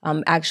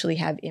actually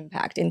have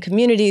impact in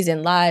communities,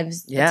 in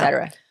lives, et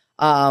cetera?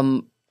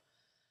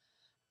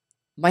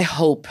 My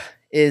hope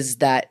is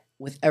that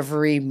with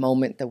every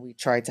moment that we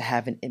try to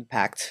have an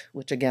impact,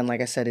 which again,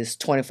 like I said, is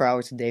 24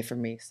 hours a day for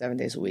me, 7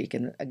 days a week,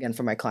 and again,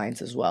 for my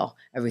clients as well,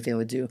 everything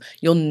we do,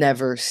 you'll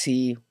never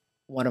see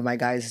one of my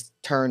guys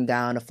turn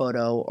down a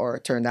photo or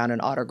turn down an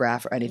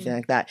autograph or anything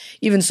like that.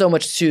 Even so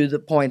much to the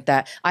point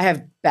that I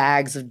have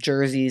bags of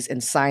jerseys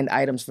and signed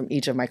items from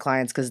each of my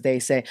clients because they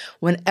say,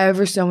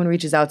 whenever someone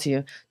reaches out to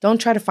you,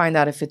 don't try to find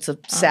out if it's a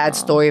sad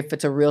story, if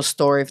it's a real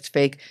story, if it's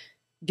fake.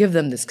 Give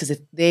them this because if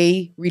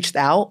they reached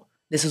out,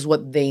 this is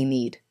what they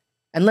need.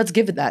 And let's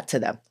give that to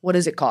them. What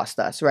does it cost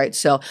us, right?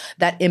 So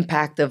that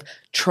impact of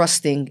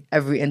trusting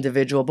every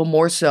individual, but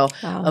more so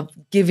of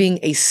giving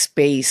a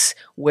space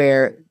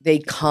where they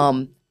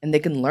come and they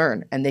can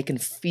learn and they can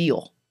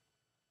feel.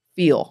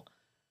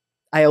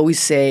 I always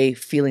say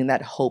feeling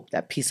that hope,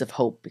 that piece of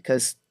hope,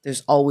 because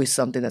there's always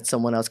something that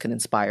someone else can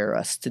inspire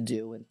us to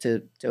do and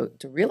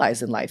to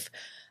realize in life.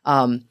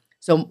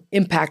 So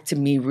impact to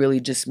me really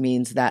just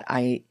means that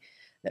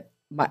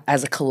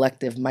as a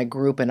collective, my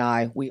group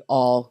and we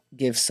all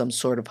give some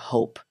sort of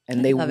hope.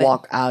 And they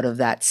walk out of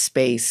that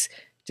space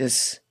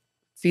just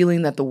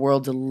feeling that the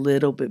world's a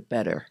little bit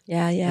better.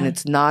 Yeah. And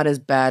it's not as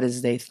bad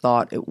as they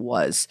thought it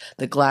was.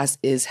 The glass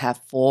is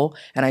half full.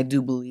 And I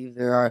do believe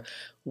there are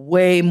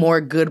way more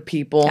good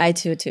people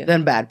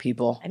than bad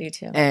people. I do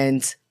too.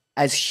 And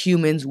as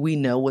humans, we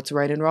know what's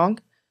right and wrong.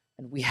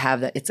 And we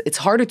have that. It's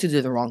harder to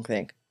do the wrong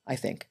thing, I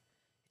think.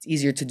 It's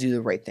easier to do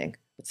the right thing.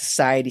 But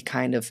society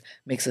kind of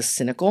makes us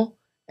cynical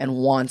and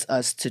wants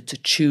us to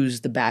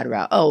choose the bad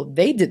route. Oh,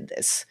 they did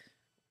this.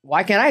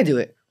 Why can't I do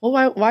it?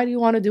 Well, why do you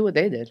want to do what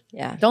they did?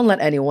 Yeah. Don't let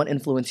anyone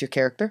influence your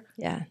character.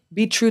 Yeah.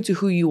 Be true to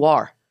who you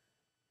are.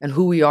 And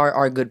who we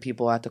are good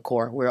people at the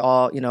core. We're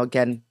all,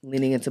 again,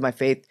 leaning into my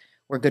faith,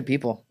 we're good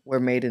people. We're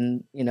made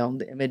in,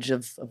 the image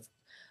of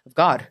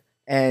God.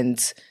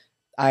 And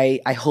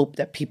I hope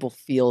that people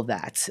feel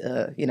that,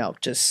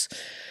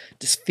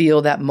 just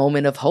feel that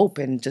moment of hope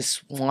and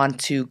just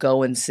want to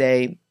go and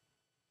say,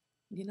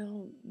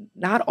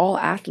 not all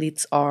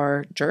athletes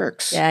are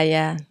jerks.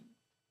 Yeah.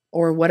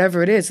 Or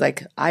whatever it is.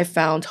 I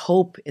found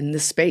hope in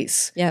this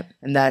space. Yep.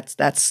 And that's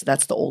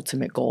the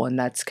ultimate goal. And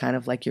that's kind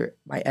of like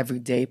my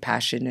everyday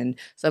passion and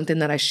something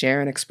that I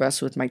share and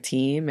express with my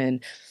team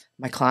and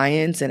my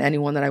clients and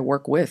anyone that I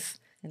work with.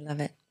 I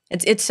love it.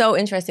 It's so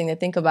interesting to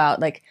think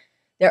about.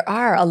 There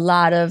are a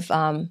lot of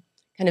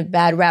kind kind of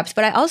bad raps.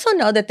 But I also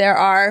know that there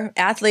are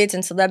athletes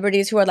and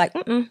celebrities who are like,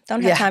 don't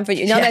have time for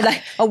you. They're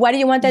like, oh, why do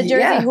you want that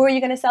jersey? Yeah. Who are you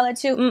going to sell it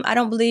to? I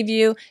don't believe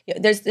you.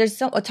 There's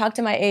some, talk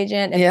to my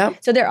agent. And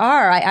so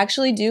I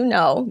actually do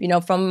know,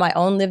 from my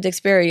own lived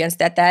experience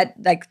that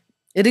like,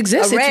 it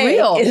exists. It's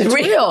real. It's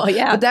real.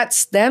 Yeah. But that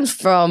stems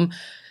from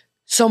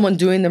someone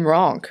doing them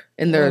wrong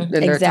in their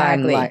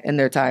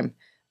time.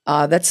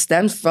 That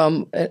stems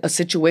from a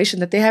situation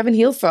that they haven't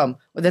healed from,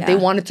 or that they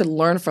wanted to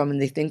learn from, and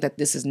they think that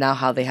this is now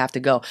how they have to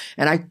go.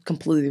 And I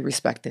completely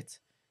respect it.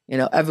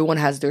 Everyone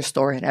has their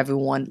story, and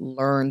everyone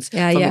learns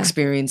from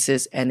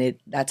experiences, and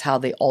that's how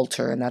they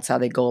alter, and that's how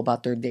they go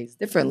about their days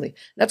differently.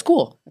 That's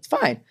cool. That's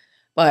fine.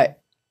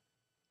 But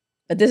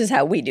this is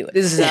how we do it.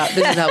 This is how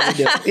we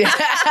do it. Yeah.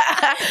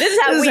 This is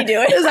how we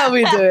do it. This is how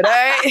we do it. All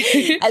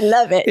right. I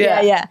love it.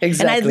 Yeah.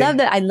 Exactly. And I love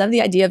that. I love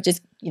the idea of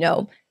just,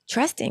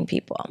 trusting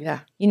people. Yeah.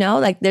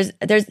 Like there's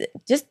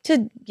just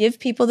to give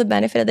people the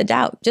benefit of the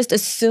doubt. Just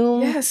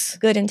assume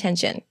good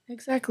intention.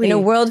 Exactly. In a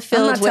world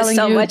filled with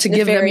so much to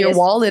give them your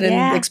wallet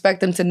and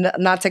expect them to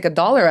not take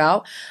 $1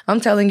 out. I'm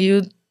telling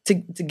you to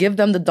give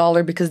them the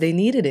 $1 because they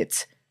needed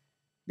it.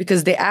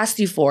 Because they asked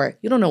you for it.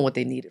 You don't know what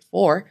they needed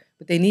for,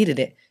 but they needed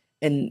it.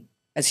 And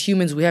as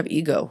humans, we have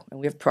ego and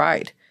we have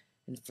pride.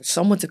 And for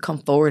someone to come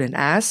forward and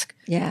ask,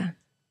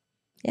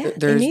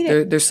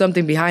 there's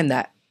something behind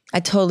that. I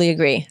totally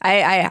agree.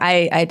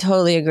 I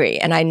totally agree.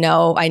 And I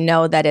know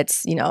that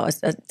it's,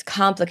 it's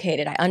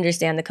complicated. I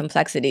understand the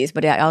complexities,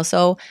 but I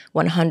also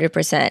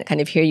 100%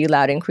 kind of hear you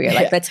loud and clear.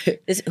 Like,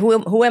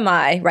 who am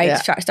I, right?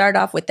 Yeah. Start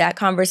off with that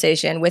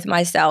conversation with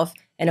myself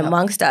and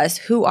amongst us.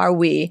 Who are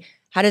we?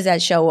 How does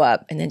that show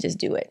up? And then just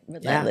do it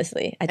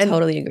relentlessly. I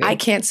totally agree. I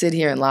can't sit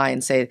here and lie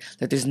and say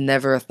that there's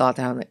never a thought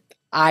that I'm like,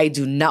 I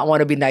do not want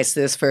to be nice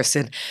to this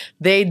person.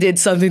 They did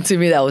something to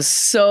me that was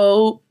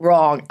so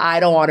wrong. I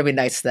don't want to be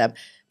nice to them.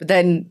 But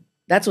then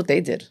that's what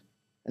they did.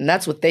 And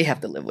that's what they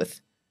have to live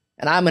with.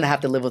 And I'm going to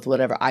have to live with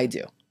whatever I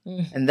do.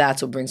 And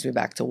that's what brings me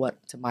back to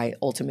my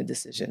ultimate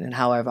decision and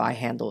however I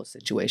handle a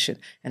situation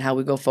and how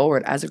we go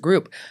forward as a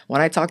group. When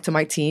I talk to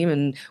my team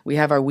and we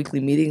have our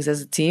weekly meetings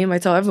as a team, I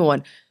tell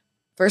everyone,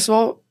 first of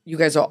all, you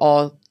guys are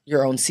all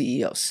your own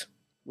CEOs.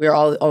 We're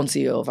all the own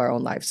CEO of our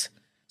own lives.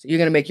 So you're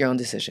going to make your own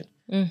decision.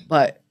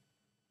 But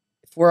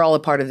if we're all a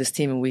part of this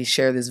team and we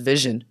share this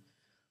vision,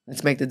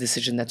 let's make the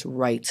decision that's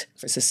right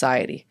for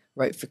society,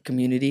 right for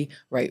community,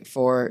 right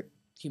for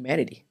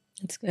humanity.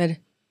 That's good.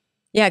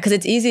 Yeah, because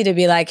it's easy to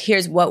be like,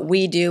 here's what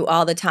we do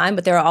all the time,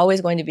 but there are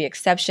always going to be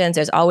exceptions.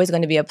 There's always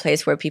going to be a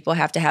place where people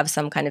have to have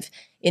some kind of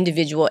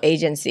individual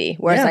agency,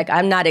 where it's like,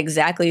 I'm not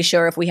exactly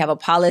sure if we have a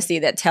policy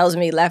that tells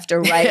me left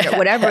or right or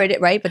whatever it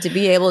is, right? But to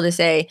be able to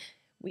say,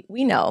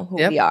 we know who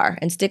we are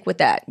and stick with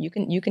that. You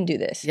can do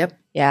this. Yep.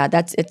 Yeah,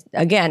 that's it.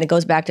 Again, it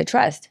goes back to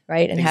trust,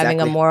 right? And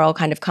having a moral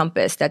kind of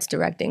compass that's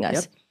directing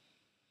us.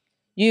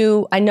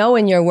 I know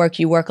in your work,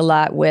 you work a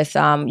lot with,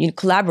 you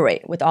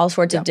collaborate with all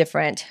sorts of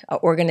different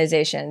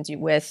organizations,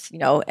 with,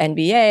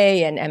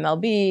 NBA and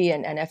MLB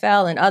and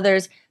NFL and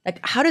others. Like,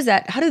 how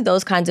do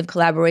those kinds of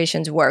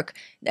collaborations work?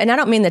 And I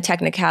don't mean the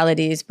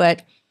technicalities,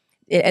 but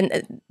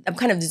I'm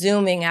kind of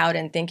zooming out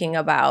and thinking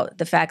about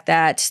the fact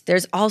that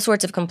there's all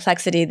sorts of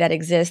complexity that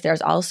exists.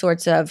 There's all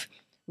sorts of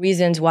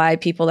reasons why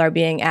people are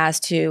being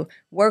asked to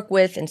work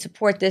with and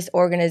support this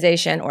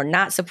organization or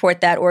not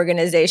support that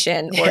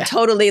organization or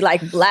totally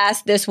like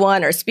blast this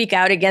one or speak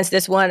out against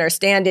this one or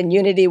stand in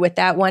unity with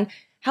that one.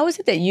 How is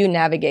it that you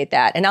navigate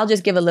that? And I'll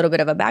just give a little bit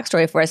of a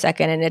backstory for a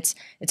second. And it's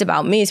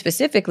about me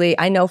specifically.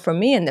 I know for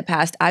me in the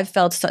past, I've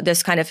felt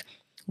this kind of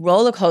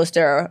roller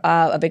coaster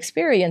of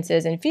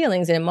experiences and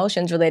feelings and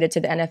emotions related to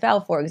the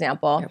NFL, for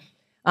example.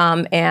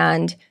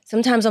 And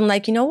sometimes I'm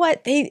like, you know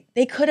what?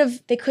 They could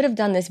have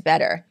done this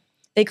better.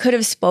 They could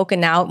have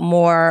spoken out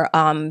more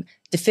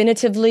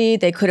definitively.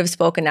 They could have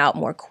spoken out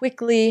more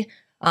quickly.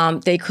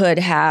 They could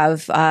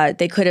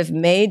have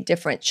made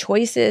different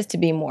choices to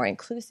be more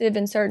inclusive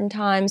in certain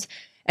times.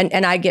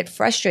 And I get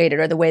frustrated,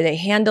 or the way they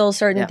handle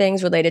certain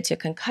things related to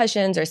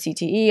concussions or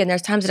CTE. And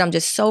there's times that I'm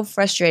just so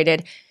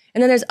frustrated.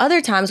 And then there's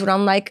other times when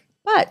I'm like,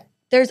 but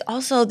there's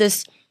also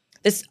this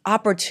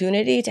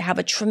opportunity to have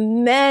a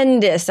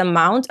tremendous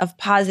amount of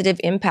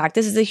positive impact.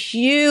 This is a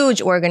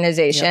huge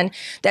organization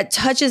that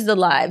touches the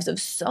lives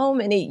of so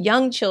many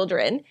young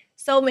children,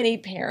 so many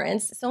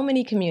parents, so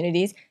many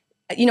communities.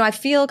 I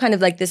feel kind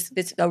of like this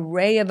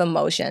array of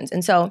emotions.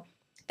 And so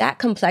that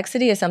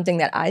complexity is something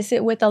that I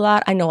sit with a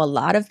lot. I know a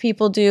lot of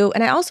people do.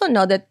 And I also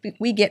know that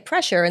we get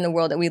pressure in the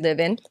world that we live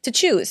in to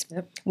choose.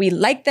 We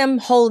like them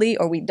wholly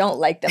or we don't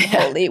like them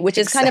wholly, which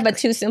is kind of a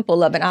too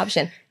simple of an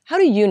option. How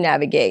do you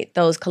navigate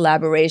those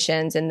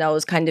collaborations and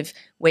those kind of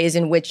ways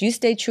in which you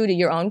stay true to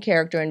your own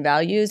character and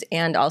values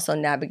and also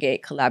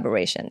navigate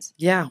collaborations?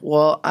 Yeah,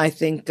 well, I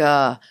think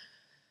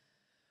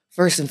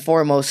first and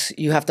foremost,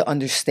 you have to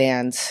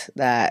understand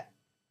that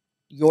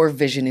your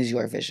vision is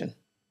your vision.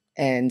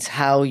 And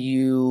how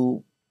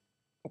you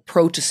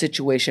approach a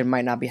situation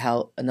might not be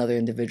how another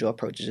individual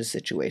approaches a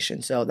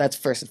situation. So that's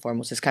first and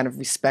foremost, is kind of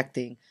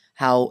respecting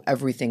how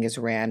everything is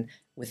ran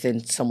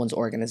within someone's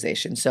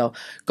organization. So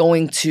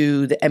going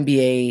to the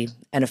NBA,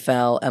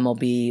 NFL,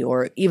 MLB,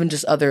 or even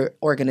just other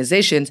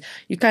organizations,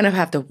 you kind of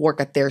have to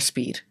work at their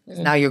speed.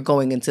 Now you're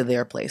going into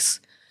their place.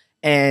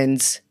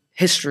 And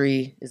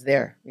history is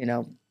there.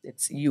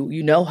 It's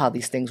you know how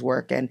these things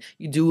work, and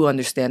you do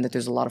understand that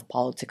there's a lot of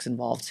politics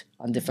involved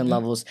on different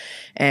levels.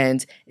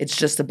 And it's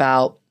just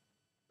about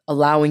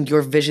allowing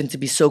your vision to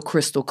be so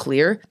crystal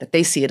clear that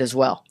they see it as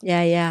well.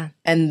 Yeah.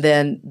 And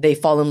then they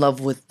fall in love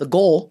with the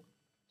goal,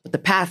 but the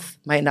path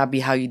might not be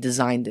how you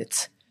designed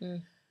it.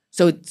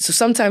 So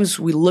sometimes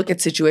we look at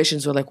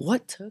situations where like,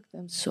 what took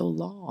them so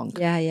long?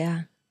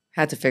 Yeah.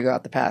 Had to figure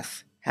out the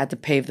path, had to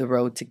pave the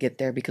road to get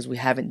there because we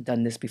haven't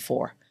done this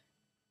before.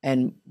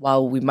 And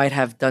while we might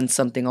have done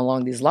something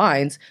along these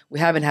lines, we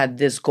haven't had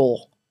this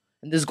goal.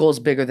 And this goal is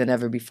bigger than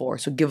ever before.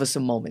 So give us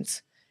some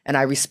moments. And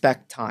I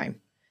respect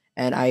time.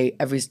 And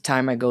every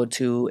time I go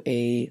to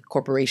a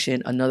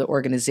corporation, another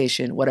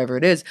organization, whatever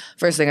it is,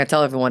 first thing I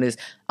tell everyone is,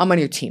 I'm on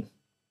your team.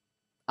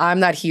 I'm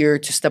not here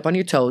to step on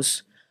your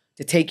toes,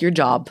 to take your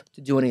job,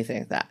 to do anything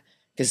like that.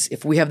 Because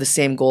if we have the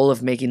same goal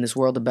of making this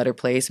world a better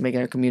place,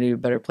 making our community a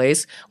better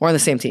place, we're on the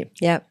same team.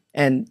 Yep.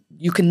 And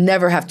you can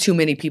never have too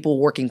many people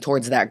working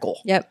towards that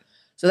goal. Yep.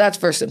 So that's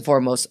first and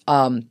foremost.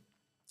 And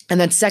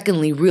then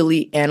secondly,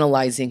 really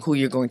analyzing who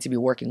you're going to be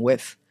working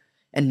with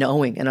and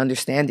knowing and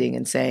understanding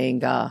and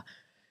saying,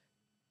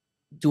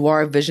 do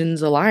our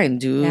visions align?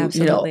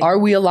 Are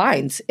we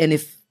aligned? And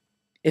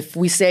if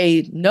we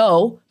say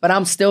no, but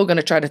I'm still going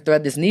to try to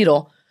thread this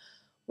needle,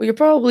 well, you're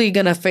probably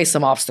going to face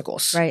some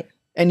obstacles. Right.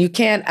 And you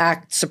can't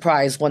act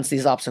surprised once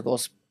these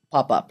obstacles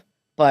pop up.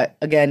 But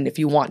again, if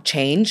you want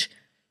change,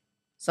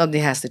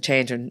 something has to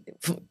change. And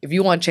if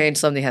you want change,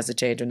 something has to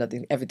change, or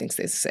everything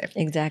stays the same.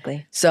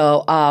 Exactly.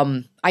 So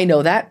I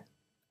know that.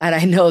 And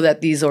I know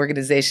that these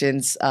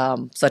organizations,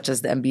 such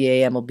as the NBA,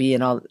 MLB,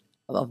 and all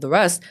of the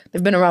rest,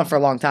 they've been around for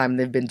a long time.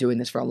 They've been doing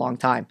this for a long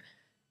time.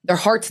 Their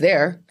heart's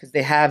there because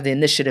they have the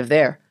initiative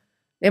there.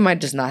 They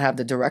might just not have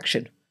the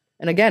direction.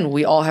 And again,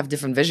 we all have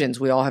different visions.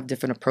 We all have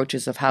different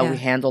approaches of how we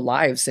handle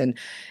lives. And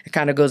it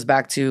kind of goes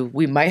back to,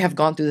 we might have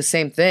gone through the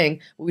same thing,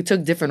 but we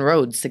took different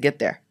roads to get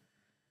there.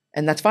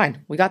 And that's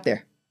fine. We got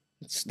there.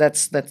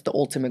 That's the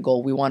ultimate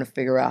goal. We want to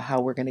figure out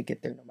how we're going to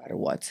get there no matter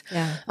what.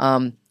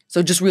 Yeah.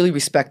 So just really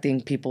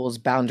respecting people's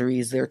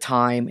boundaries, their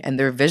time, and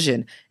their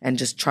vision, and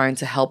just trying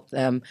to help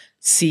them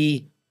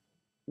see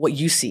what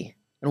you see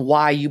and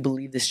why you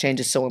believe this change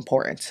is so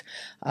important.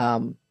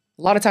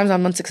 A lot of times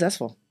I'm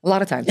unsuccessful. A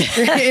lot of times,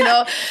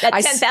 that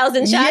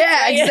 10,000 shots.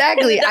 Yeah,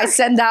 exactly. I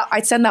send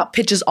out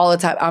pitches all the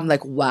time. I'm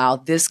like, wow,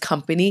 this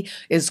company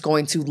is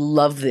going to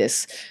love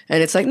this.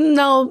 And it's like,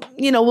 no,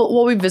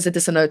 we'll revisit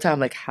this another time. I'm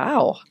like,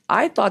 how?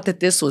 I thought that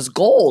this was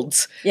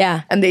gold.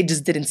 Yeah. And they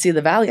just didn't see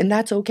the value, and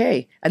that's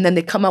okay. And then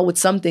they come out with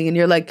something and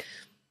you're like,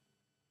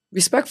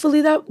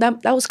 respectfully, that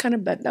was kind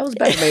of bad. That was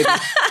better maybe.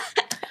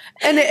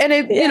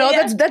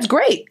 That's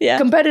great. Yeah.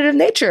 Competitive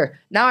nature.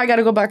 Now I got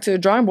to go back to the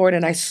drawing board,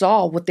 and I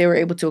saw what they were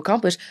able to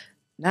accomplish.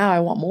 Now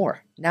I want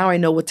more. Now I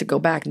know what to go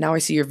back. Now I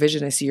see your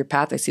vision. I see your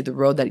path. I see the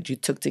road that you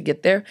took to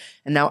get there.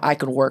 And now I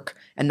can work,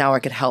 and now I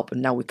can help,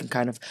 and now we can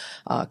kind of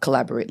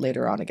collaborate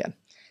later on again.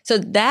 So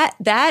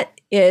that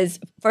is,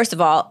 first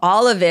of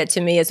all of it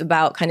to me is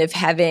about kind of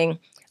having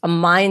a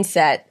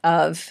mindset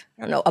of,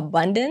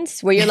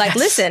 abundance, where you're like,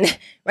 listen,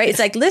 right? It's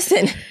like,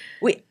 listen,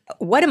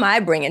 what am I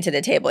bringing to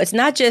the table? It's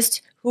not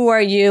just who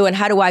are you and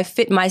how do I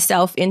fit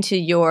myself into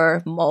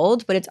your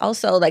mold, but it's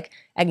also like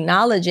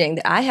acknowledging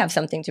that I have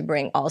something to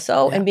bring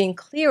also, and being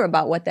clear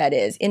about what that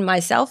is in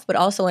myself, but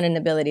also in an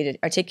ability to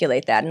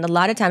articulate that. And a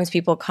lot of times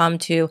people come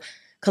to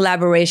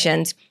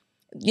collaborations,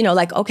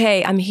 like,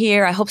 okay, I'm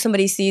here. I hope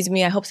somebody sees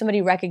me. I hope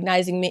somebody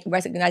recognizes me.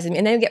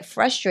 And then get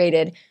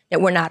frustrated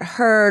that we're not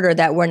heard or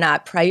that we're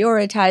not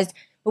prioritized,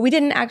 but we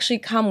didn't actually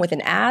come with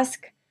an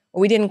ask, or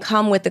we didn't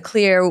come with a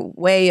clear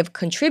way of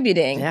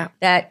contributing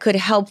that could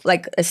help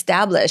like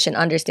establish an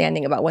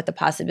understanding about what the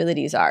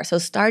possibilities are. So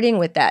starting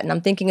with that, and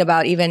I'm thinking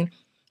about even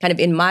kind of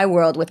in my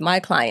world with my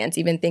clients,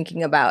 even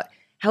thinking about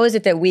how is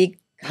it that we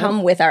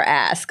come with our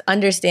ask,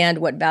 understand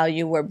what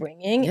value we're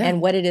bringing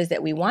and what it is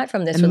that we want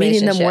from this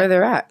relationship. Meeting them where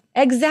they're at.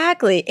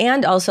 Exactly.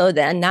 And also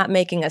then not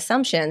making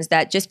assumptions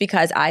that just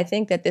because I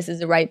think that this is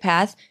the right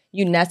path,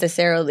 you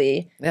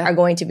necessarily are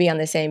going to be on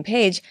the same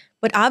page.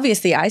 But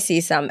obviously I see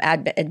some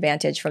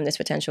advantage from this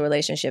potential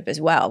relationship as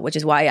well, which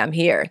is why I'm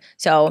here.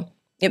 So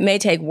it may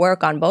take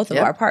work on both of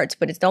our parts,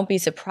 but don't be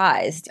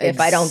surprised if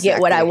I don't get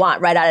what I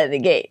want right out of the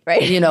gate,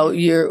 right?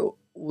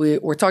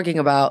 We're talking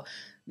about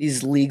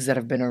these leagues that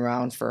have been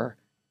around for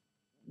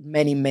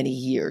many, many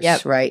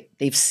years, right?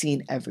 They've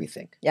seen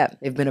everything.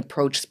 They've been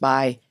approached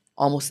by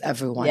almost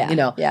everyone.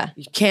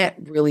 You can't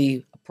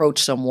really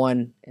approach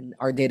someone in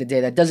our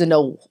day-to-day that doesn't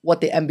know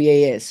what the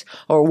NBA is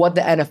or what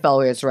the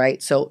NFL is,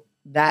 right? So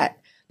that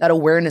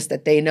awareness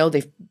that they know,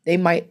 they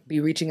might be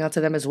reaching out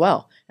to them as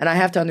well. And I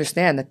have to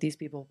understand that these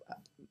people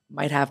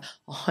might have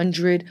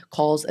 100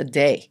 calls a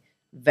day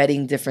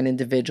vetting different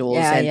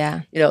individuals.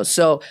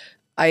 So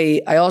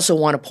I also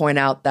want to point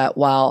out that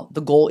while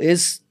the goal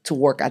is to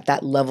work at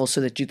that level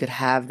so that you could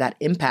have that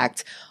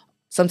impact,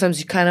 sometimes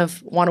you kind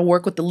of want to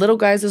work with the little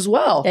guys as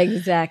well.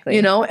 Exactly.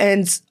 You know,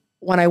 and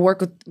when I work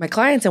with my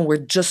clients and we're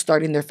just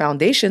starting their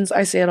foundations,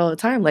 I say it all the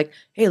time, like,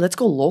 hey, let's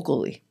go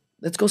locally.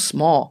 Let's go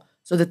small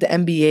so that the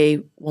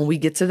MBA, when we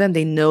get to them,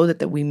 they know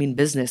that we mean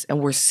business and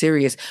we're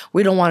serious.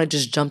 We don't want to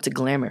just jump to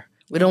glamour.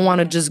 We don't want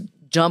to just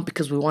jump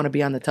because we want to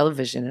be on the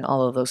television and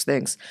all of those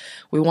things.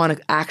 We want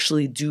to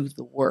actually do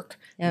the work.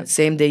 Yep. The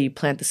same day you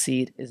plant the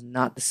seed is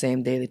not the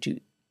same day that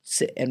you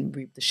sit and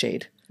reap the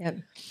shade. Yep.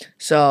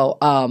 So,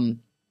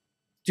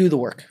 do the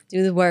work.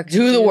 Do the work.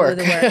 Do the work.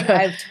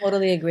 I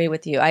totally agree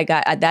with you. I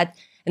got that.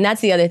 And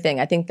that's the other thing.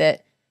 I think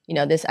that, you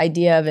know, this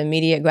idea of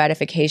immediate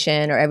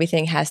gratification or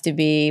everything has to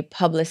be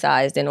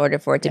publicized in order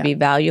for it to be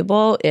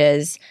valuable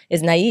is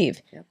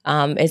naive.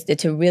 Yep. Is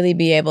to really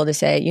be able to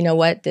say, you know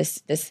what,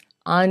 this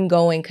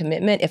ongoing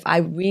commitment, if I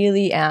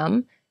really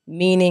am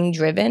meaning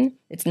driven,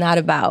 it's not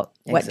about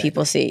what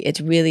people see.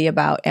 It's really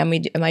about, am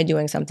I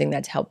doing something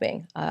that's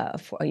helping,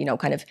 for, you know,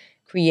 kind of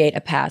create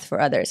a path for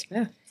others.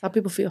 Yeah, that's how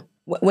people feel.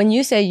 When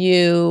you say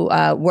you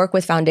work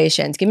with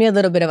foundations, give me a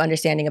little bit of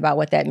understanding about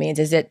what that means.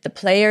 Is it the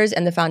players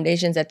and the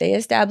foundations that they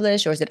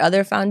establish, or is it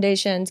other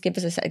foundations? Give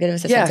us a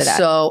sense of that.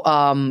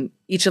 So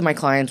each of my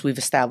clients, we've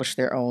established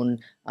their own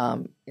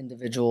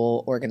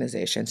individual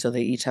organization. So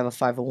they each have a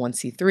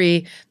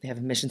 501c3. They have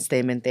a mission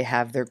statement. They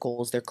have their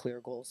goals, their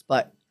clear goals,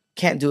 but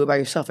can't do it by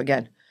yourself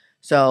again.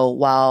 So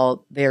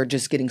while they're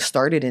just getting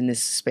started in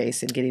this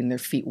space and getting their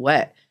feet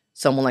wet,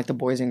 someone like the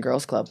Boys and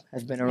Girls Club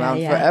has been around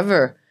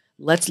forever.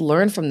 Let's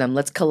learn from them.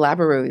 Let's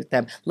collaborate with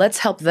them. Let's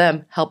help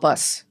them help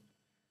us.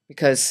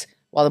 Because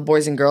while the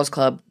Boys and Girls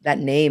Club, that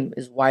name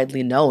is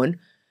widely known,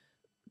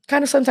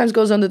 kind of sometimes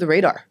goes under the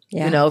radar.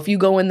 Yeah. You know, if you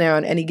go in there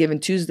on any given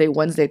Tuesday,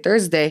 Wednesday,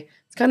 Thursday,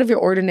 it's kind of your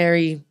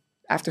ordinary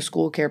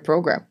after-school care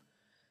program.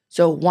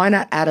 So why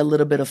not add a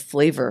little bit of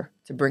flavor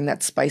to bring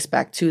that spice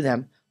back to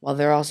them while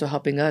they're also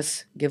helping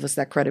us give us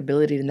that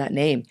credibility in that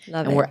name.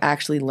 And we're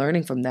actually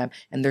learning from them.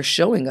 And they're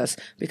showing us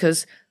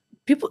because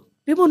people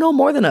know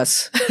more than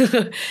us.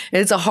 And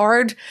it's a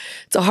hard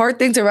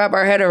thing to wrap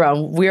our head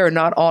around. We are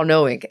not all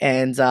knowing,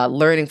 and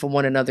learning from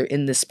one another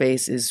in this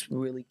space is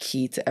really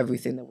key to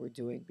everything that we're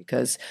doing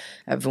because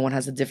everyone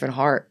has a different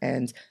heart,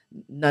 and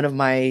none of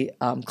my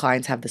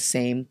clients have the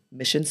same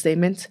mission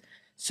statement.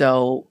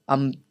 So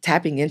I'm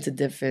tapping into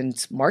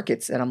different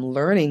markets and I'm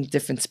learning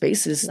different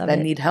spaces that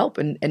need help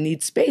and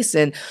need space.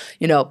 And,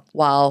 you know,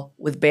 while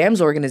with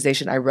BAM's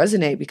organization, I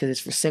resonate because it's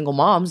for single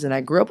moms and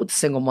I grew up with a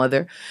single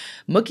mother,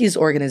 Mookie's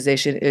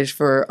organization is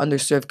for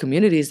underserved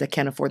communities that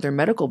can't afford their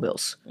medical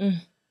bills.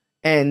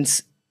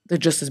 And they're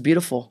just as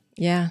beautiful.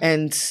 Yeah.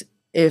 And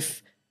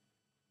if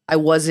that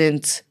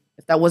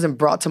wasn't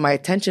brought to my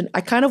attention,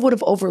 I kind of would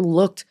have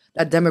overlooked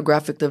that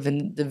demographic of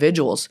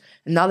individuals.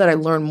 And now that I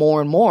learn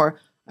more and more,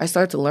 I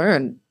started to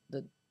learn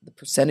the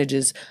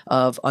percentages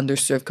of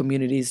underserved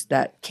communities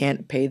that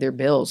can't pay their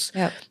bills.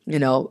 Yep. You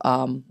know,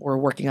 we're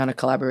working on a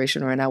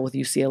collaboration right now with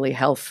UCLA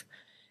Health.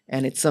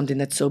 And it's something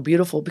that's so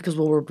beautiful because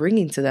what we're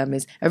bringing to them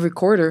is every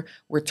quarter,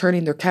 we're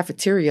turning their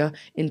cafeteria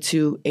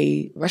into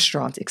a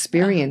restaurant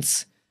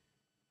experience.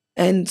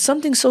 And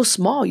something so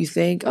small, you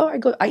think,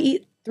 I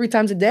eat 3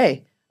 times a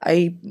day.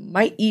 I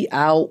might eat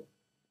out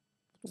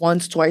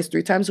once, twice,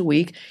 3 times a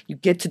week. You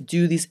get to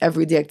do these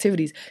everyday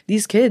activities.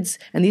 These kids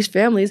and these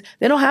families,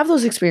 they don't have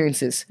those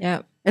experiences.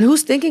 Yeah. And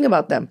who's thinking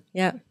about them?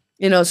 Yeah.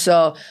 You know,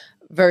 so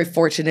very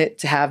fortunate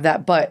to have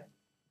that, but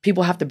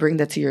people have to bring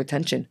that to your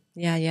attention.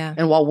 Yeah, yeah.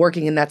 And while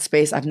working in that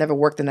space, I've never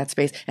worked in that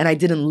space and I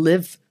didn't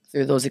live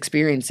through those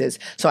experiences.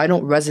 So I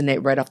don't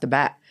resonate right off the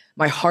bat.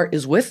 My heart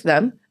is with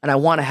them and I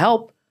want to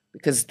help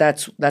because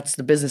that's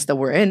the business that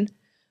we're in.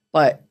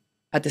 But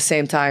at the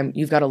same time,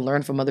 you've got to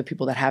learn from other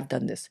people that have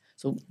done this.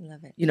 So,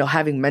 you know,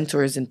 having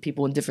mentors and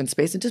people in different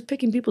spaces and just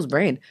picking people's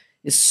brain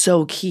is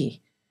so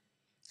key.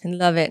 I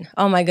love it.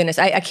 Oh my goodness.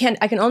 I can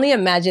only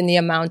imagine the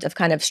amount of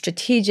kind of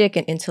strategic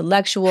and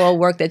intellectual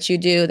work that you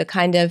do, the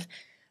kind of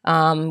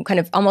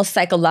almost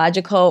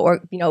psychological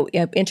or, you know,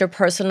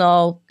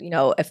 interpersonal, you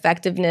know,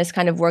 effectiveness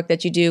kind of work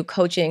that you do,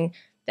 coaching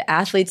the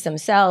athletes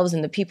themselves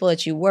and the people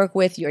that you work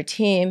with, your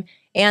team,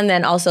 and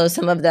then also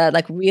some of the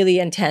like really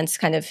intense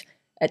kind of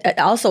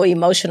also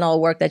emotional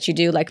work that you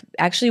do, like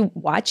actually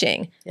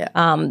watching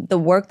the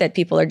work that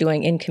people are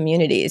doing in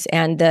communities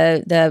and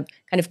the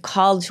kind of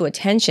call to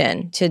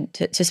attention to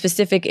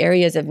specific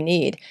areas of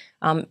need.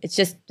 It's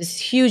just this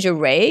huge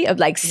array of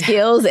like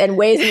skills and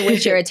ways in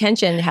which your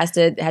attention has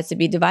to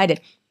be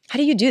divided. How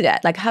do you do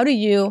that? Like, how do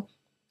you,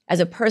 as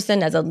a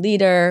person, as a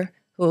leader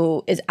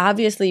who is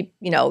obviously,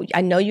 you know,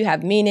 I know you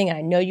have meaning and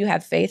I know you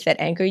have faith that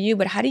anchor you,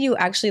 but how do you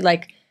actually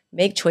like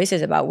make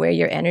choices about where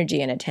your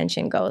energy and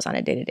attention goes on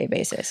a day-to-day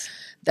basis?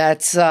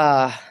 That's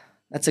a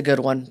good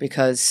one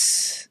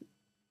because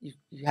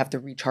you have to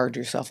recharge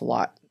yourself a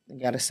lot. You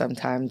got to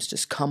sometimes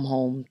just come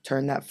home,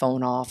 turn that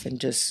phone off, and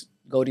just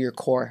go to your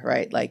core,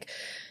 right? Like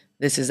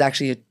this is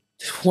actually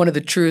one of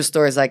the truest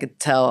stories I could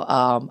tell.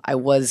 I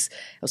was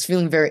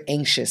feeling very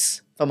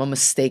anxious from a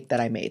mistake that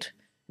I made.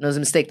 And it was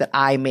a mistake that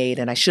I made,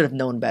 and I should have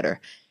known better.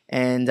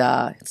 And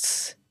I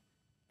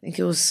think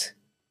it was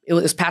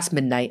past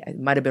midnight. It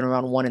might have been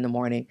around 1 a.m,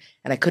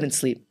 and I couldn't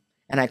sleep.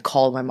 And I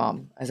called my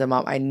mom. I said,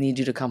 "Mom, I need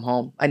you to come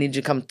home. I need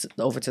you to come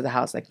over to the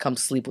house. Like, come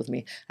sleep with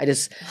me. I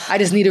just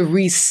need to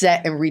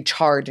reset and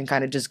recharge and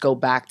kind of just go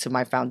back to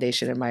my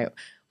foundation and my,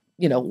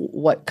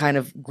 what kind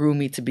of grew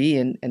me to be,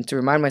 and to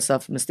remind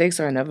myself mistakes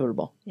are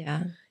inevitable."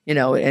 Yeah.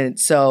 And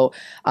so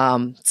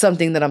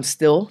something that I'm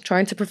still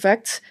trying to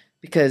perfect,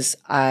 because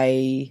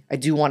I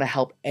do want to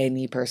help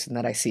any person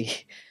that I see.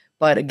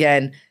 But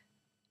again,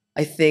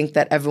 I think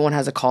that everyone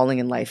has a calling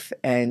in life,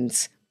 and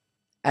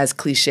as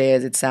cliche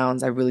as it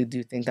sounds, I really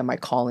do think that my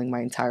calling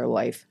my entire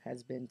life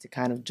has been to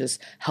kind of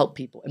just help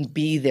people and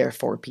be there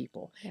for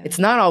people. Yeah. It's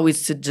not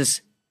always to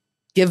just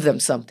give them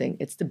something.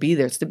 It's to be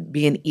there. It's to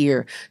be an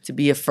ear, to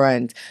be a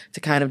friend,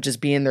 to kind of just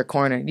be in their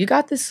corner. You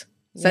got this.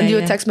 Send you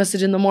a text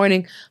message in the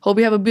morning. Hope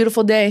you have a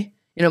beautiful day.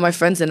 My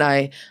friends and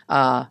I,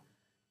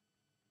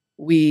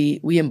 we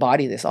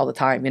embody this all the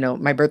time.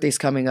 My birthday's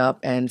coming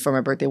up, and for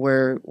my birthday,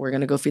 we're going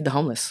to go feed the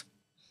homeless.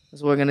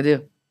 That's what we're going to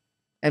do.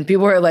 And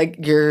people are like,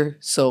 "You're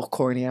so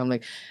corny." I'm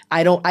like,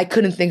 I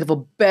couldn't think of a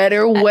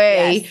better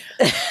way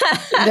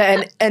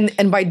than,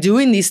 and by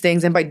doing these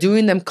things and by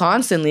doing them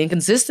constantly and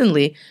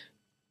consistently,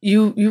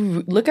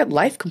 you look at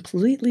life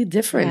completely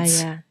different.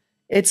 Yeah.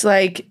 It's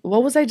like,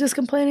 what was I just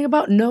complaining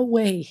about? No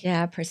way.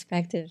 Yeah,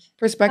 perspective.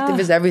 Perspective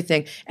is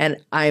everything. And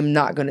I'm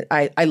not going to,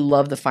 I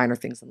love the finer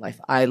things in life.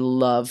 I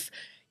love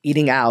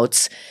eating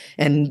out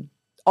and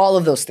all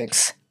of those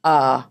things.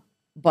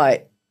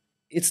 But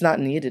it's not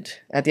needed.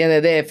 At the end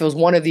of the day, if it was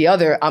one or the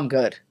other, I'm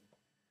good.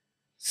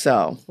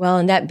 So. Well,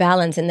 and that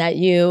balance, and that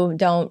you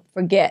don't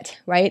forget,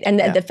 right? And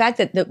the fact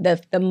that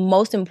the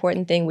most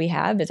important thing we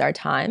have is our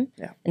time.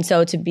 Yeah. And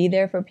so to be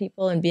there for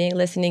people and being a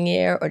listening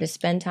ear, or to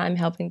spend time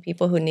helping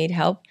people who need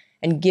help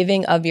and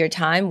giving of your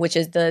time, which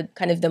is the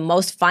kind of the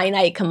most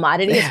finite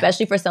commodity,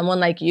 especially for someone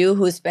like you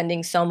who's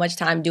spending so much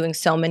time doing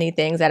so many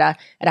things at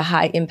a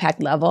high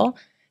impact level.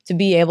 To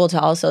be able to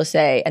also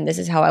say, and this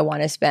is how I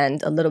want to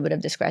spend a little bit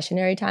of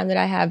discretionary time that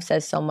I have,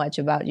 says so much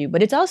about you.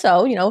 But it's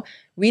also,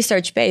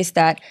 research-based,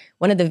 that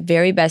one of the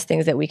very best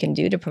things that we can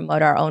do to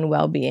promote our own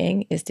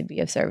well-being is to be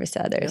of service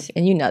to others. Yep.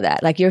 And you know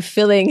that. Like, you're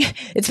feeling,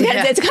 it's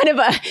kind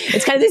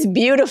of this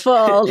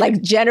beautiful,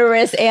 like,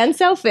 generous and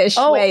selfish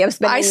way of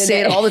spending the day. I say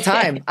it all the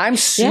time. I'm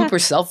super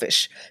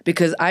selfish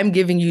because I'm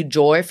giving you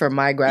joy for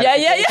my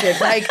gratification. Yeah.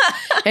 Like,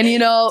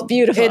 and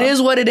beautiful. It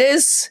is what it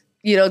is.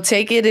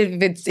 Take it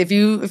if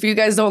you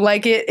guys don't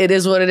like it, it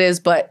is what it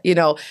is. But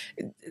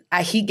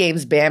at Heat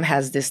Games, Bam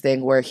has this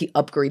thing where he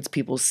upgrades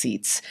people's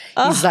seats.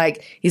 He's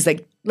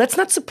like, let's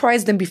not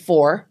surprise them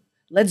before.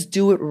 Let's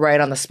do it right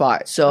on the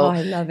spot. So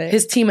I love it.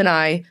 His team and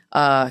I,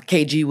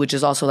 KG, which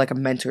is also like a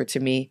mentor to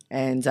me,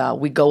 and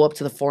we go up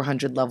to the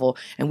 400 level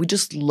and we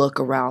just look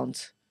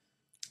around.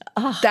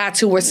 That's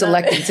who we're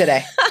selecting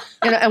today.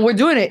 And we're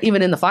doing it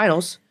even in the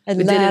finals. We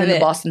did it in the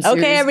Boston series.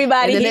 Okay,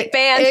 everybody, Heat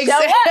fans,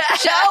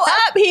 show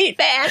up, Heat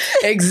fans.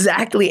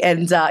 Exactly.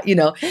 And,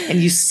 and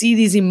you see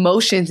these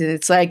emotions, and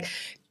it's like,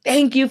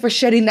 thank you for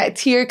shedding that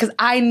tear, because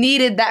I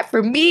needed that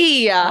for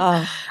me.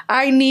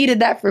 I needed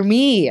that for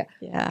me.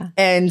 Yeah.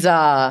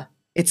 And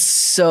it's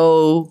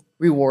so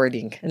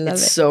rewarding.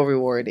 It's so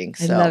rewarding.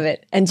 I love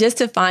it. And just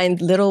to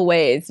find little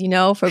ways,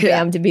 for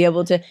Bam to be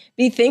able to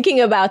be thinking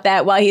about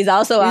that while he's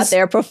also out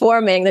there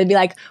performing. They'd be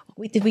like,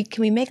 can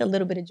we make a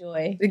little bit of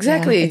joy?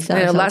 Exactly.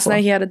 Last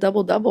night he had a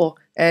double-double.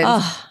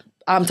 And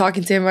I'm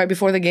talking to him right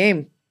before the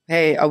game.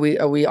 Hey, are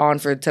we on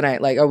for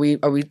tonight? Like, are we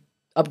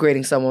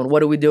upgrading someone?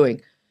 What are we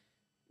doing?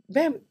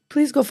 Bam,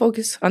 please go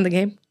focus on the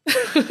game.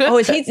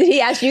 Did he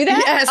ask you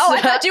that? Yes. Oh,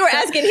 I thought you were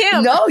asking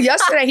him. No,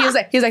 yesterday he was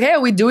like, hey,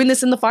 are we doing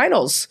this in the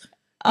finals?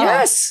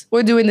 Yes,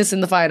 we're doing this in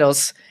the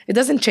finals. It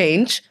doesn't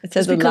change. It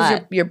says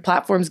because your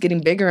platform's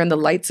getting bigger and the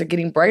lights are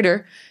getting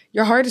brighter.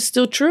 Your heart is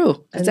still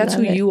true, because that's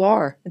who you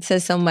are. It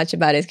says so much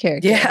about his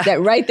character. Yeah.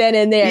 That right then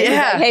and there.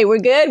 Yeah. Like, hey, we're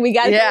good. We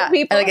got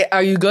people. Like,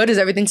 are you good? Is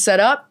everything set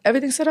up?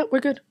 Everything's set up.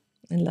 We're good.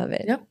 I love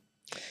it. Yep.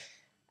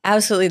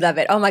 Absolutely love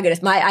it. Oh my goodness.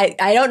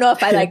 I don't know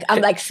if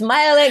I'm like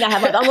smiling. I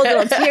have like almost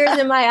little tears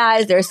in my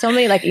eyes. There are so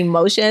many like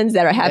emotions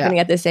that are happening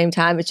at the same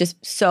time. It's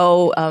just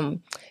so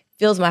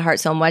fills my heart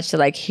so much to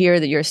like hear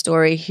your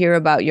story, hear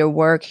about your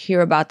work,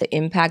 hear about the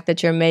impact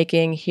that you're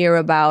making, hear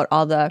about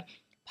all the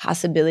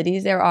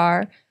possibilities there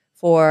are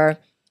for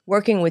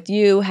working with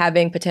you,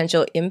 having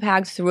potential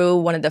impact through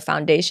one of the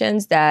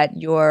foundations that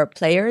your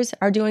players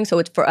are doing. So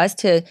it's for us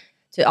to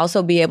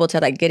also be able to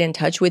like get in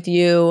touch with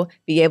you,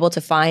 be able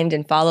to find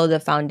and follow the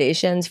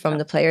foundations from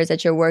the players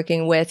that you're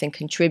working with and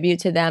contribute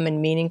to them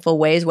in meaningful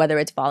ways, whether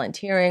it's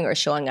volunteering or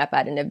showing up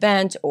at an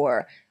event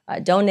or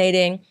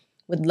donating.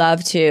 Would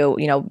love to,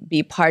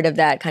 be part of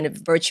that kind of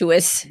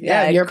virtuous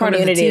you're part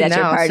community of the team that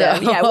you're now, part so.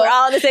 of. Yeah, we're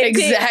all on the same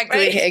team.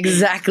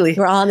 Exactly.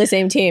 We're all on the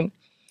same team.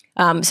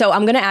 So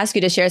I'm going to ask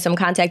you to share some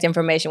contact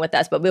information with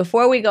us. But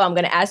before we go, I'm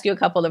going to ask you a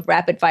couple of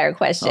rapid fire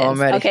questions.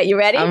 I'm ready. Okay, you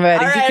ready? I'm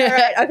ready. All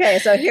right. Okay,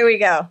 so here we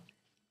go.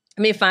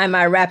 Let me find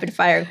my rapid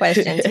fire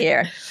questions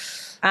here.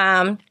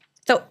 So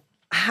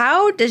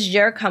how does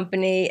your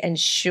company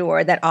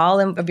ensure that all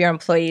of your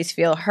employees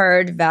feel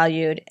heard,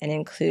 valued, and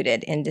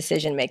included in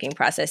decision-making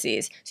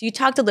processes? So you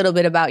talked a little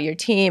bit about your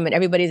team and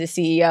everybody's a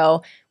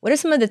CEO. What are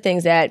some of the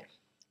things that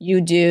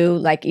you do,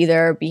 like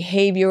either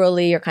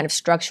behaviorally or kind of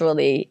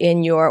structurally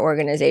in your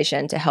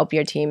organization to help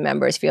your team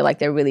members feel like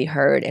they're really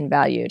heard and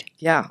valued?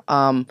 Yeah.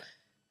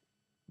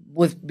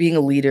 With being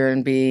a leader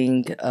and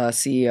being a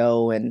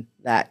CEO, and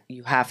that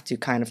you have to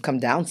kind of come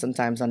down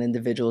sometimes on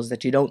individuals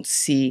that you don't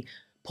see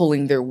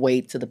pulling their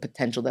weight to the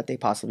potential that they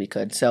possibly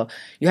could. So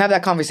you have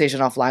that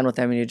conversation offline with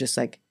them and you're just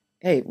like,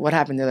 hey, what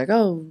happened? They're like,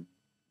 oh,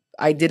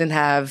 I didn't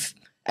have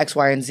X,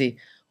 Y, and Z.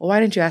 Well, why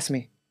didn't you ask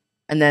me?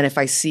 And then if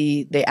I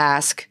see they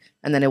ask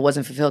and then it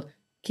wasn't fulfilled,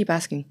 keep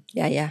asking.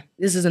 Yeah.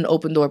 This is an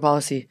open door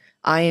policy.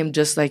 I am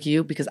just like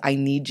you because I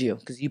need you,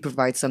 because you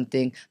provide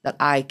something that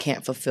I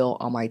can't fulfill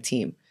on my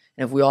team.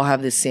 And if we all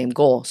have this same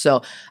goal.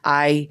 So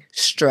I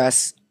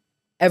stress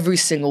every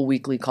single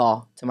weekly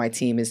call to my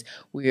team is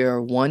we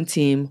are one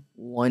team,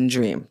 one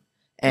dream.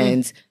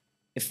 And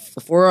if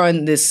we're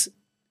on this,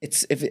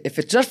 if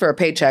it's just for a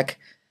paycheck,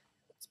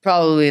 it's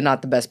probably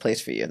not the best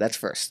place for you. That's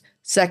first.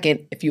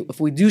 Second, if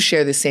we do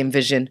share the same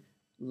vision,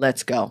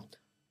 let's go.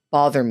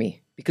 Bother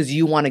me, because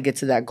you want to get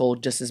to that goal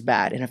just as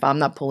bad. And if I'm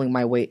not pulling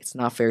my weight, it's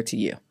not fair to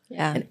you.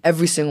 Yeah. And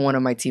every single one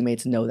of my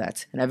teammates know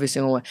that. And every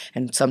single one.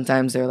 And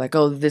sometimes they're like,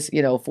 oh, this,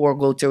 if we'll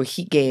go to a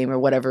Heat game or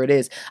whatever it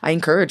is. I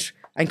encourage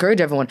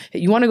everyone. Hey,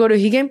 you want to go to a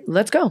Heat game?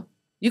 Let's go.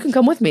 You can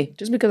come with me.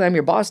 Just because I'm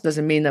your boss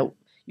doesn't mean that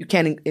you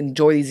can't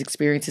enjoy these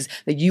experiences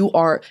that you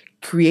are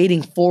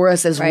creating for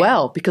us as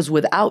well. Because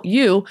without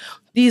you,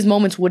 these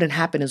moments wouldn't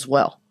happen as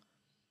well.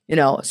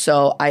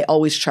 So I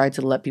always try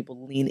to let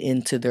people lean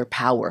into their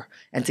power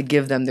and to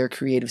give them their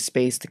creative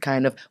space to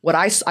kind of,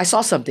 I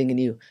saw something in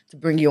you to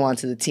bring you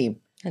onto the team.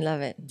 I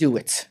love it. Do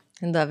it.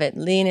 I love it.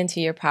 Lean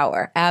into your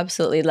power.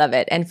 Absolutely love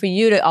it. And for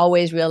you to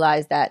always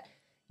realize that,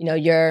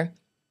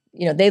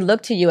 they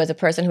look to you as a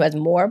person who has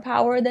more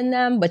power than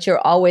them, but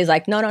you're always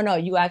like, no,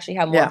 you actually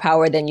have more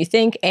power than you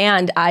think.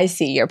 And I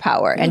see your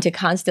power. And to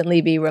constantly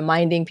be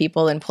reminding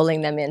people and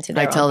pulling them into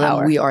their own power. I tell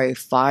them we are a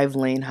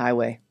 5-lane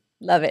highway.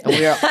 Love it.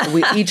 And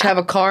we each have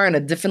a car in a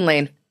different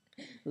lane.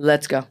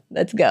 Let's go.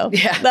 Let's go.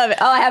 Yeah. Love it.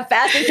 Oh, I have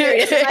Fast and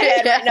Furious in my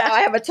head right now.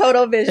 I have a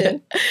total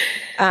vision.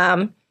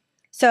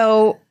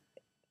 So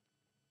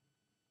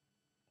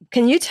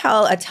can you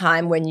tell a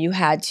time when you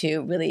had to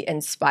really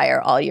inspire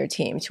all your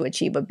team to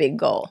achieve a big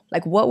goal?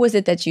 Like, what was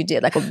it that you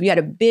did? Like, you had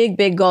a big,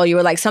 big goal. You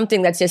were like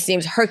something that just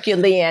seems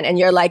Herculean and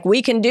you're like,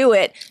 we can do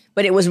it,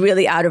 but it was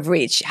really out of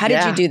reach. How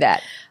did you do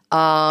that?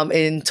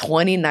 In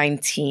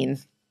 2019,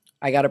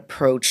 I got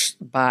approached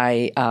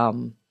by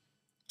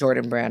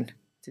Jordan Brand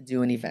to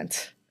do an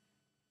event.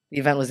 The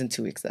event was in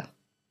 2 weeks, though,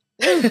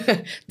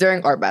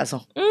 during Art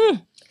Basel.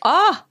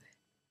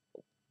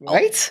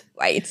 Right?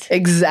 Right.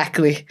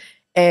 Exactly.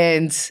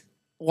 And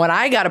when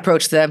I got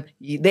approached to them,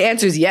 the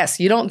answer is yes.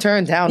 You don't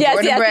turn down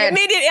Jordan Brand.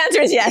 The immediate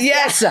answer is yes.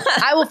 Yes,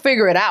 I will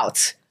figure it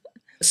out.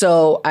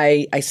 So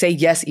I say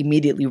yes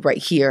immediately right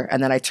here.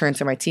 And then I turn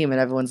to my team and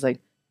everyone's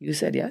like, you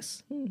said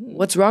yes? Mm-hmm.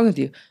 What's wrong with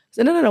you? I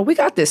said, no, we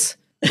got this.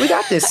 We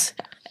got this.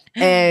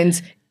 And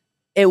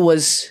it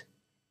was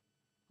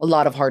a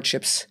lot of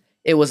hardships.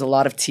 It was a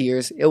lot of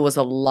tears. It was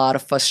a lot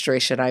of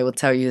frustration, I will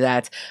tell you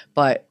that.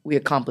 But we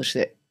accomplished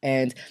it.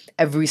 And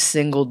every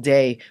single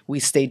day we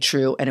stayed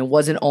true. And it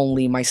wasn't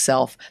only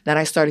myself. Then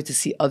I started to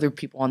see other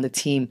people on the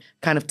team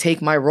kind of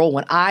take my role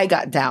when I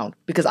got down.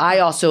 Because I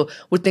also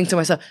would think to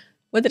myself,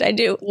 what did I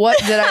do? What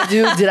did I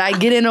do? Did I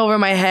get in over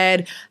my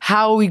head?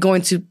 How are we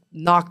going to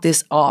knock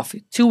this off?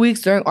 2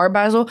 weeks during Art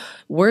Basel,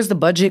 where's the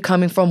budget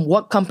coming from?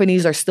 What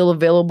companies are still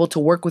available to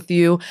work with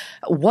you?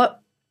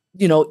 What,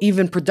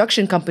 even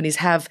production companies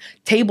have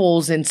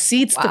tables and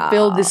seats to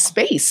fill this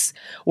space.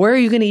 Where are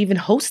you going to even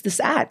host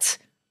this at?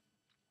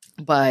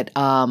 But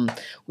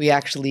we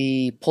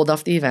actually pulled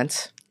off the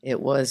event. It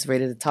was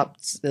rated the top.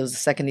 It was the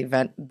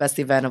second best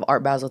event of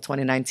Art Basel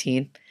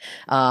 2019.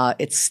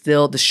 It's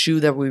still, the shoe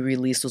that we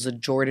released was a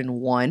Jordan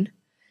 1.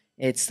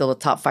 It's still a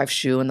top 5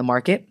 shoe in the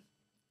market,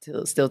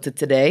 still to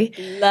today.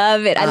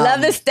 Love it. I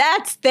love the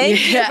stats.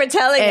 Thank you for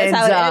telling us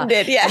how it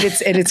ended. Yeah,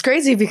 and it's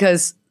crazy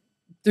because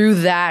through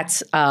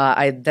that,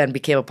 I then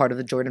became a part of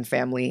the Jordan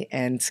family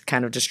and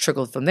kind of just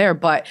trickled from there.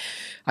 But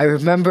I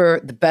remember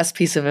the best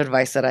piece of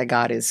advice that I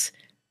got is,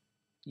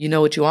 you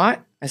know what you want?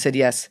 I said,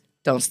 yes.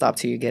 Don't stop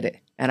till you get it.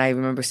 And I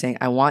remember saying,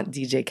 I want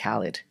DJ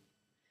Khaled.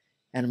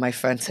 And my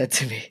friend said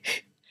to me,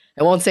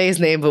 I won't say his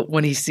name, but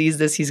when he sees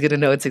this, he's going to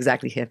know it's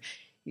exactly him.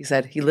 He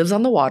said, he lives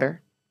on the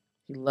water.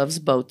 He loves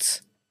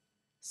boats.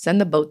 Send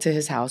the boat to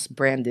his house,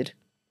 branded,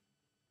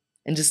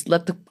 and just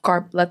let the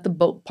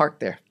boat park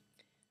there.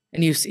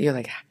 And you're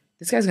like,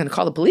 this guy's going to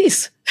call the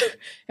police.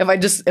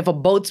 If a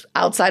boat's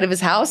outside of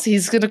his house,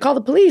 he's going to call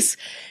the police.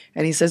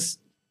 And he says,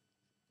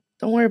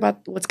 don't worry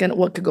about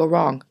what could go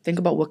wrong. Think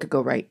about what could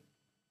go right.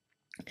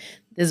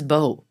 This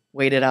boat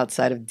waited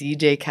outside of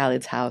DJ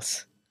Khaled's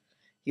house.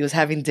 He was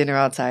having dinner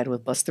outside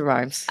with Busta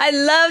Rhymes. I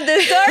love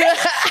this story.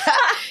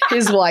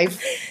 His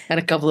wife and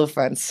a couple of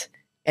friends.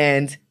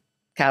 And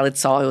Khaled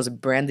saw it was a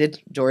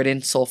branded Jordan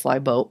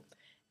Soulfly boat.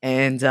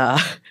 And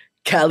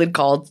Khaled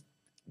called,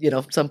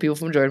 some people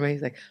from Jordan.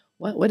 He's like,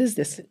 what is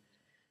this?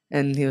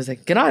 And he was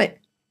like, get on it.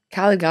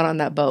 Khaled got on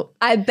that boat.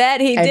 I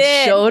bet he and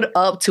did. Showed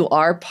up to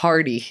our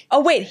party. Oh,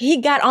 wait, he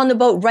got on the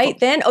boat right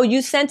then? Oh,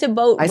 you sent a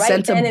boat I right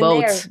sent then a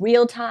boat. and there,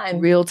 real time.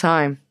 Real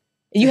time.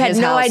 You had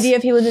no idea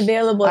if he was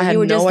available. You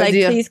were just like,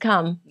 please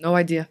come. No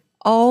idea.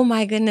 Oh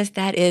my goodness,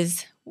 that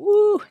is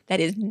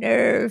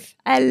nerve.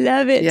 I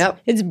love it.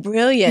 Yep. It's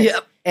brilliant.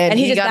 Yep. And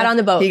he just got on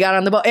the boat. He got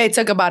on the boat. It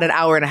took about an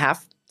hour and a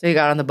half. So he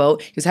got on the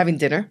boat. He was having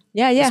dinner.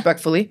 Yeah.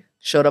 Respectfully.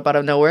 Showed up out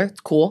of nowhere. It's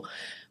cool.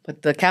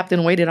 But the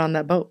captain waited on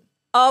that boat.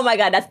 Oh my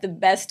God, that's the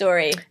best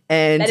story.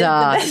 And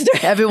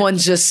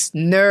everyone's just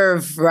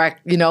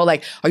nerve-wracked,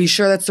 like, are you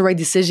sure that's the right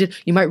decision?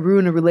 You might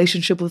ruin a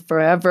relationship with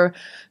forever. I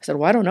said,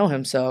 well, I don't know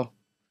him, so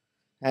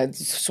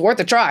it's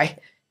worth a try.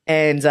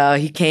 And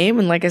he came,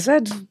 and like I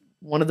said,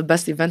 one of the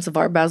best events of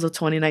Art Basel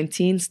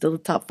 2019, still the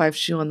top 5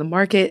 shoe on the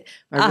market.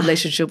 My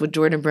relationship with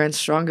Jordan Brand's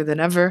stronger than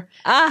ever.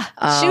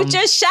 Shoot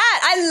your shot.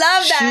 I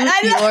love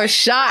that. Shoot your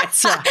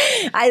shot.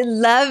 I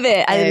love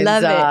it. I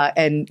love it.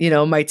 And,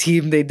 my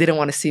team, they didn't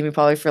want to see me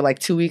probably for like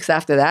 2 weeks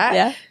after that.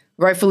 Yeah.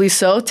 Rightfully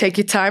so. Take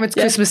your time. It's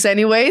Christmas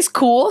anyways.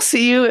 Cool.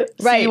 See you.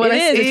 Right. It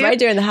is. It's right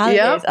during the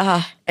holidays.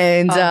 Yep.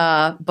 And,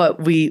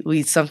 but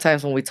we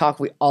sometimes when we talk,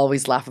 we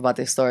always laugh about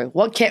this story.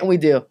 What can't we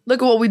do?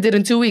 Look at what we did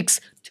in 2 weeks.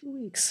 2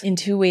 weeks. In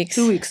 2 weeks.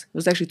 2 weeks. It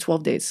was actually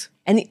 12 days.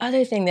 And the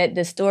other thing that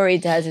the story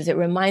does is it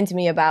reminds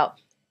me about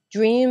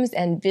dreams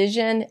and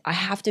vision. I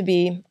have to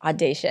be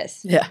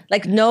audacious. Yeah.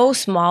 Like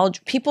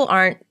people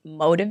aren't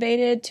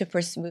motivated to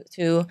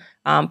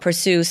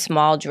pursue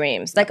small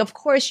dreams. Like, of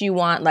course you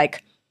want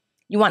like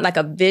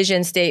a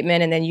vision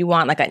statement, and then you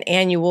want like an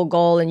annual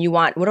goal, and you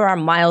want what are our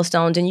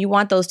milestones, and you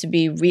want those to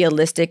be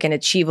realistic and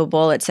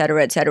achievable, et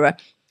cetera, et cetera.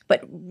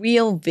 But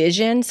real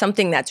vision,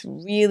 something that's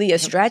really a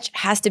stretch,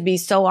 has to be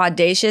so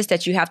audacious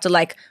that you have to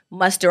like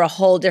muster a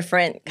whole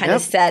different kind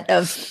of set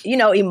of,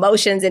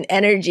 emotions and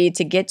energy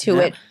to get to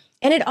it.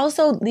 And it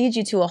also leads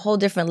you to a whole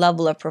different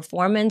level of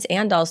performance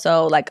and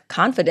also like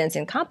confidence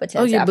and competence.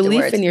 Oh, your afterwards.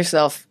 belief in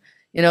yourself,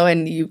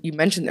 and you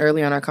mentioned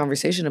earlier in our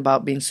conversation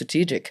about being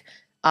strategic.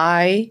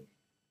 I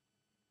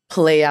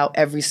play out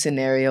every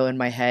scenario in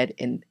my head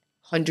in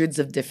hundreds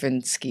of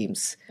different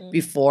schemes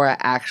before I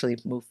actually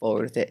move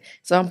forward with it.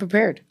 So I'm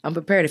prepared.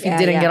 If he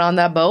didn't get on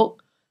that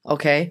boat,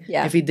 okay.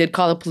 Yeah. If he did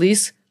call the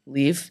police,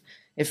 leave.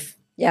 If,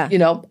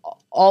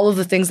 all of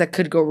the things that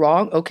could go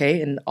wrong,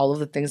 okay. And all of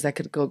the things that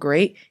could go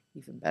great,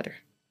 even better.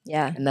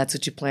 Yeah. And that's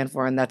what you plan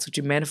for, and that's what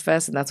you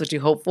manifest, and that's what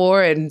you hope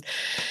for. And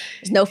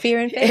there's no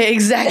fear in faith.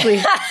 Exactly.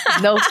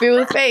 No fear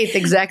with faith.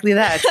 Exactly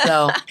that.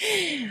 So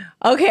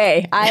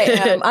okay.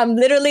 I'm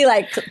literally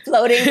like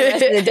floating the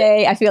rest of the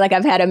day. I feel like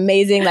I've had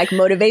amazing like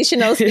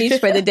motivational speech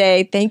for the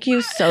day. Thank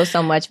you so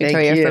much,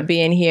 Victoria, for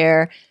being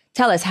here.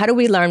 Tell us, how do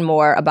we learn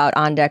more about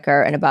On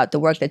Decker and about the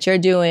work that you're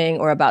doing,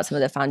 or about some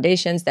of the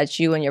foundations that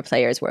you and your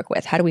players work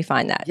with? How do we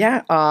find that?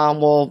 Yeah.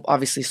 Well,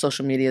 obviously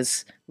social media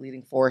is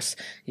leading force.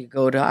 You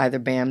go to either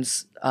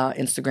Bam's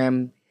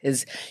Instagram.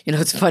 It's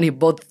funny,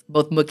 both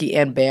Mookie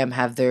and Bam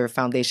have their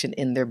foundation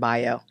in their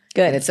bio.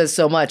 Good. And it says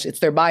so much. It's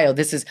their bio.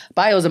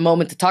 Bio is a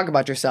moment to talk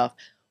about yourself.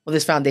 Well,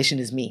 this foundation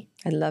is me.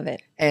 I love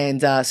it.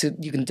 And so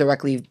you can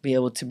directly be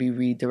able to be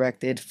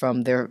redirected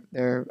from their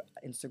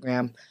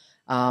Instagram.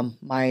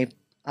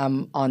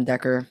 I'm On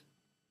Decker.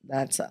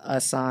 That's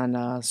us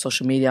on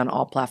social media, on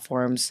all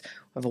platforms.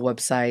 We have a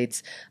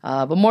website.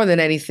 But more than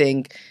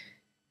anything,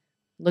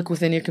 look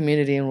within your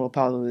community and we'll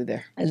probably be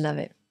there. I love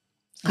it.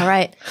 All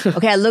right.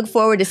 Okay, I look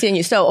forward to seeing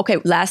you. So, okay,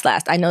 last.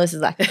 I know this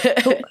is like,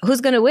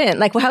 who's going to win?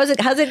 Like, how's it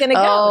going to go?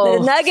 Oh.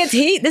 The Nuggets,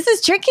 Heat. This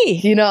is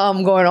tricky.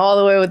 I'm going all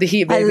the way with the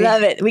Heat, baby. I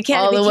love it. We can't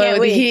all the way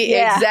with the Heat.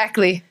 Yeah.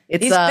 Exactly.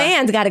 These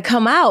fans got to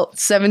come out.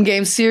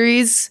 7-game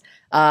series.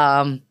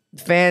 Fans,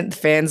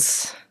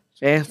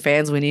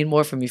 we need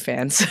more from you,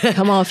 fans.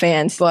 Come on,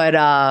 fans.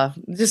 But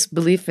just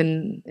belief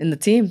in the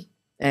team.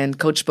 And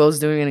Coach Bo's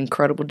doing an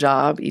incredible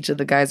job. Each of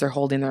the guys are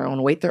holding their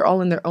own weight. They're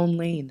all in their own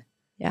lane.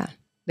 Yeah.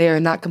 They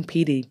are not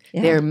competing.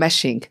 Yeah. They are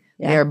meshing.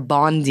 Yeah. They are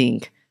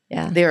bonding.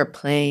 Yeah. They are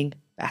playing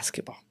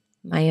basketball.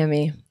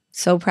 Miami.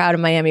 So proud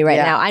of Miami right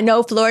now. I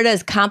know Florida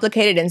is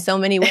complicated in so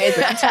many ways,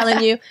 but I'm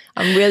telling you,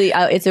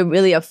 it's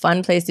really a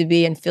fun place to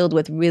be and filled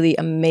with really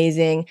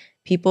amazing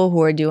people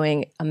who are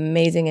doing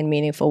amazing and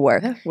meaningful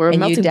work. Yeah, we're a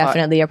melting pot. And you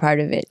definitely are part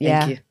of it.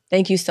 Thank you.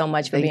 Thank you so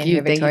much for being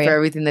here, Victoria. Thank you for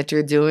everything that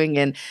you're doing.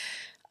 And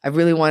I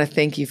really want to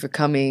thank you for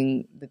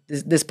coming.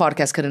 This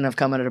podcast couldn't have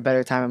come at a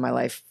better time in my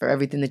life, for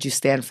everything that you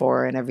stand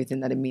for and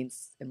everything that it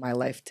means in my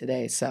life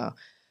today. So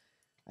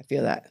I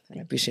feel that. I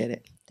appreciate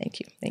it.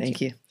 Thank you.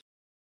 Thank you.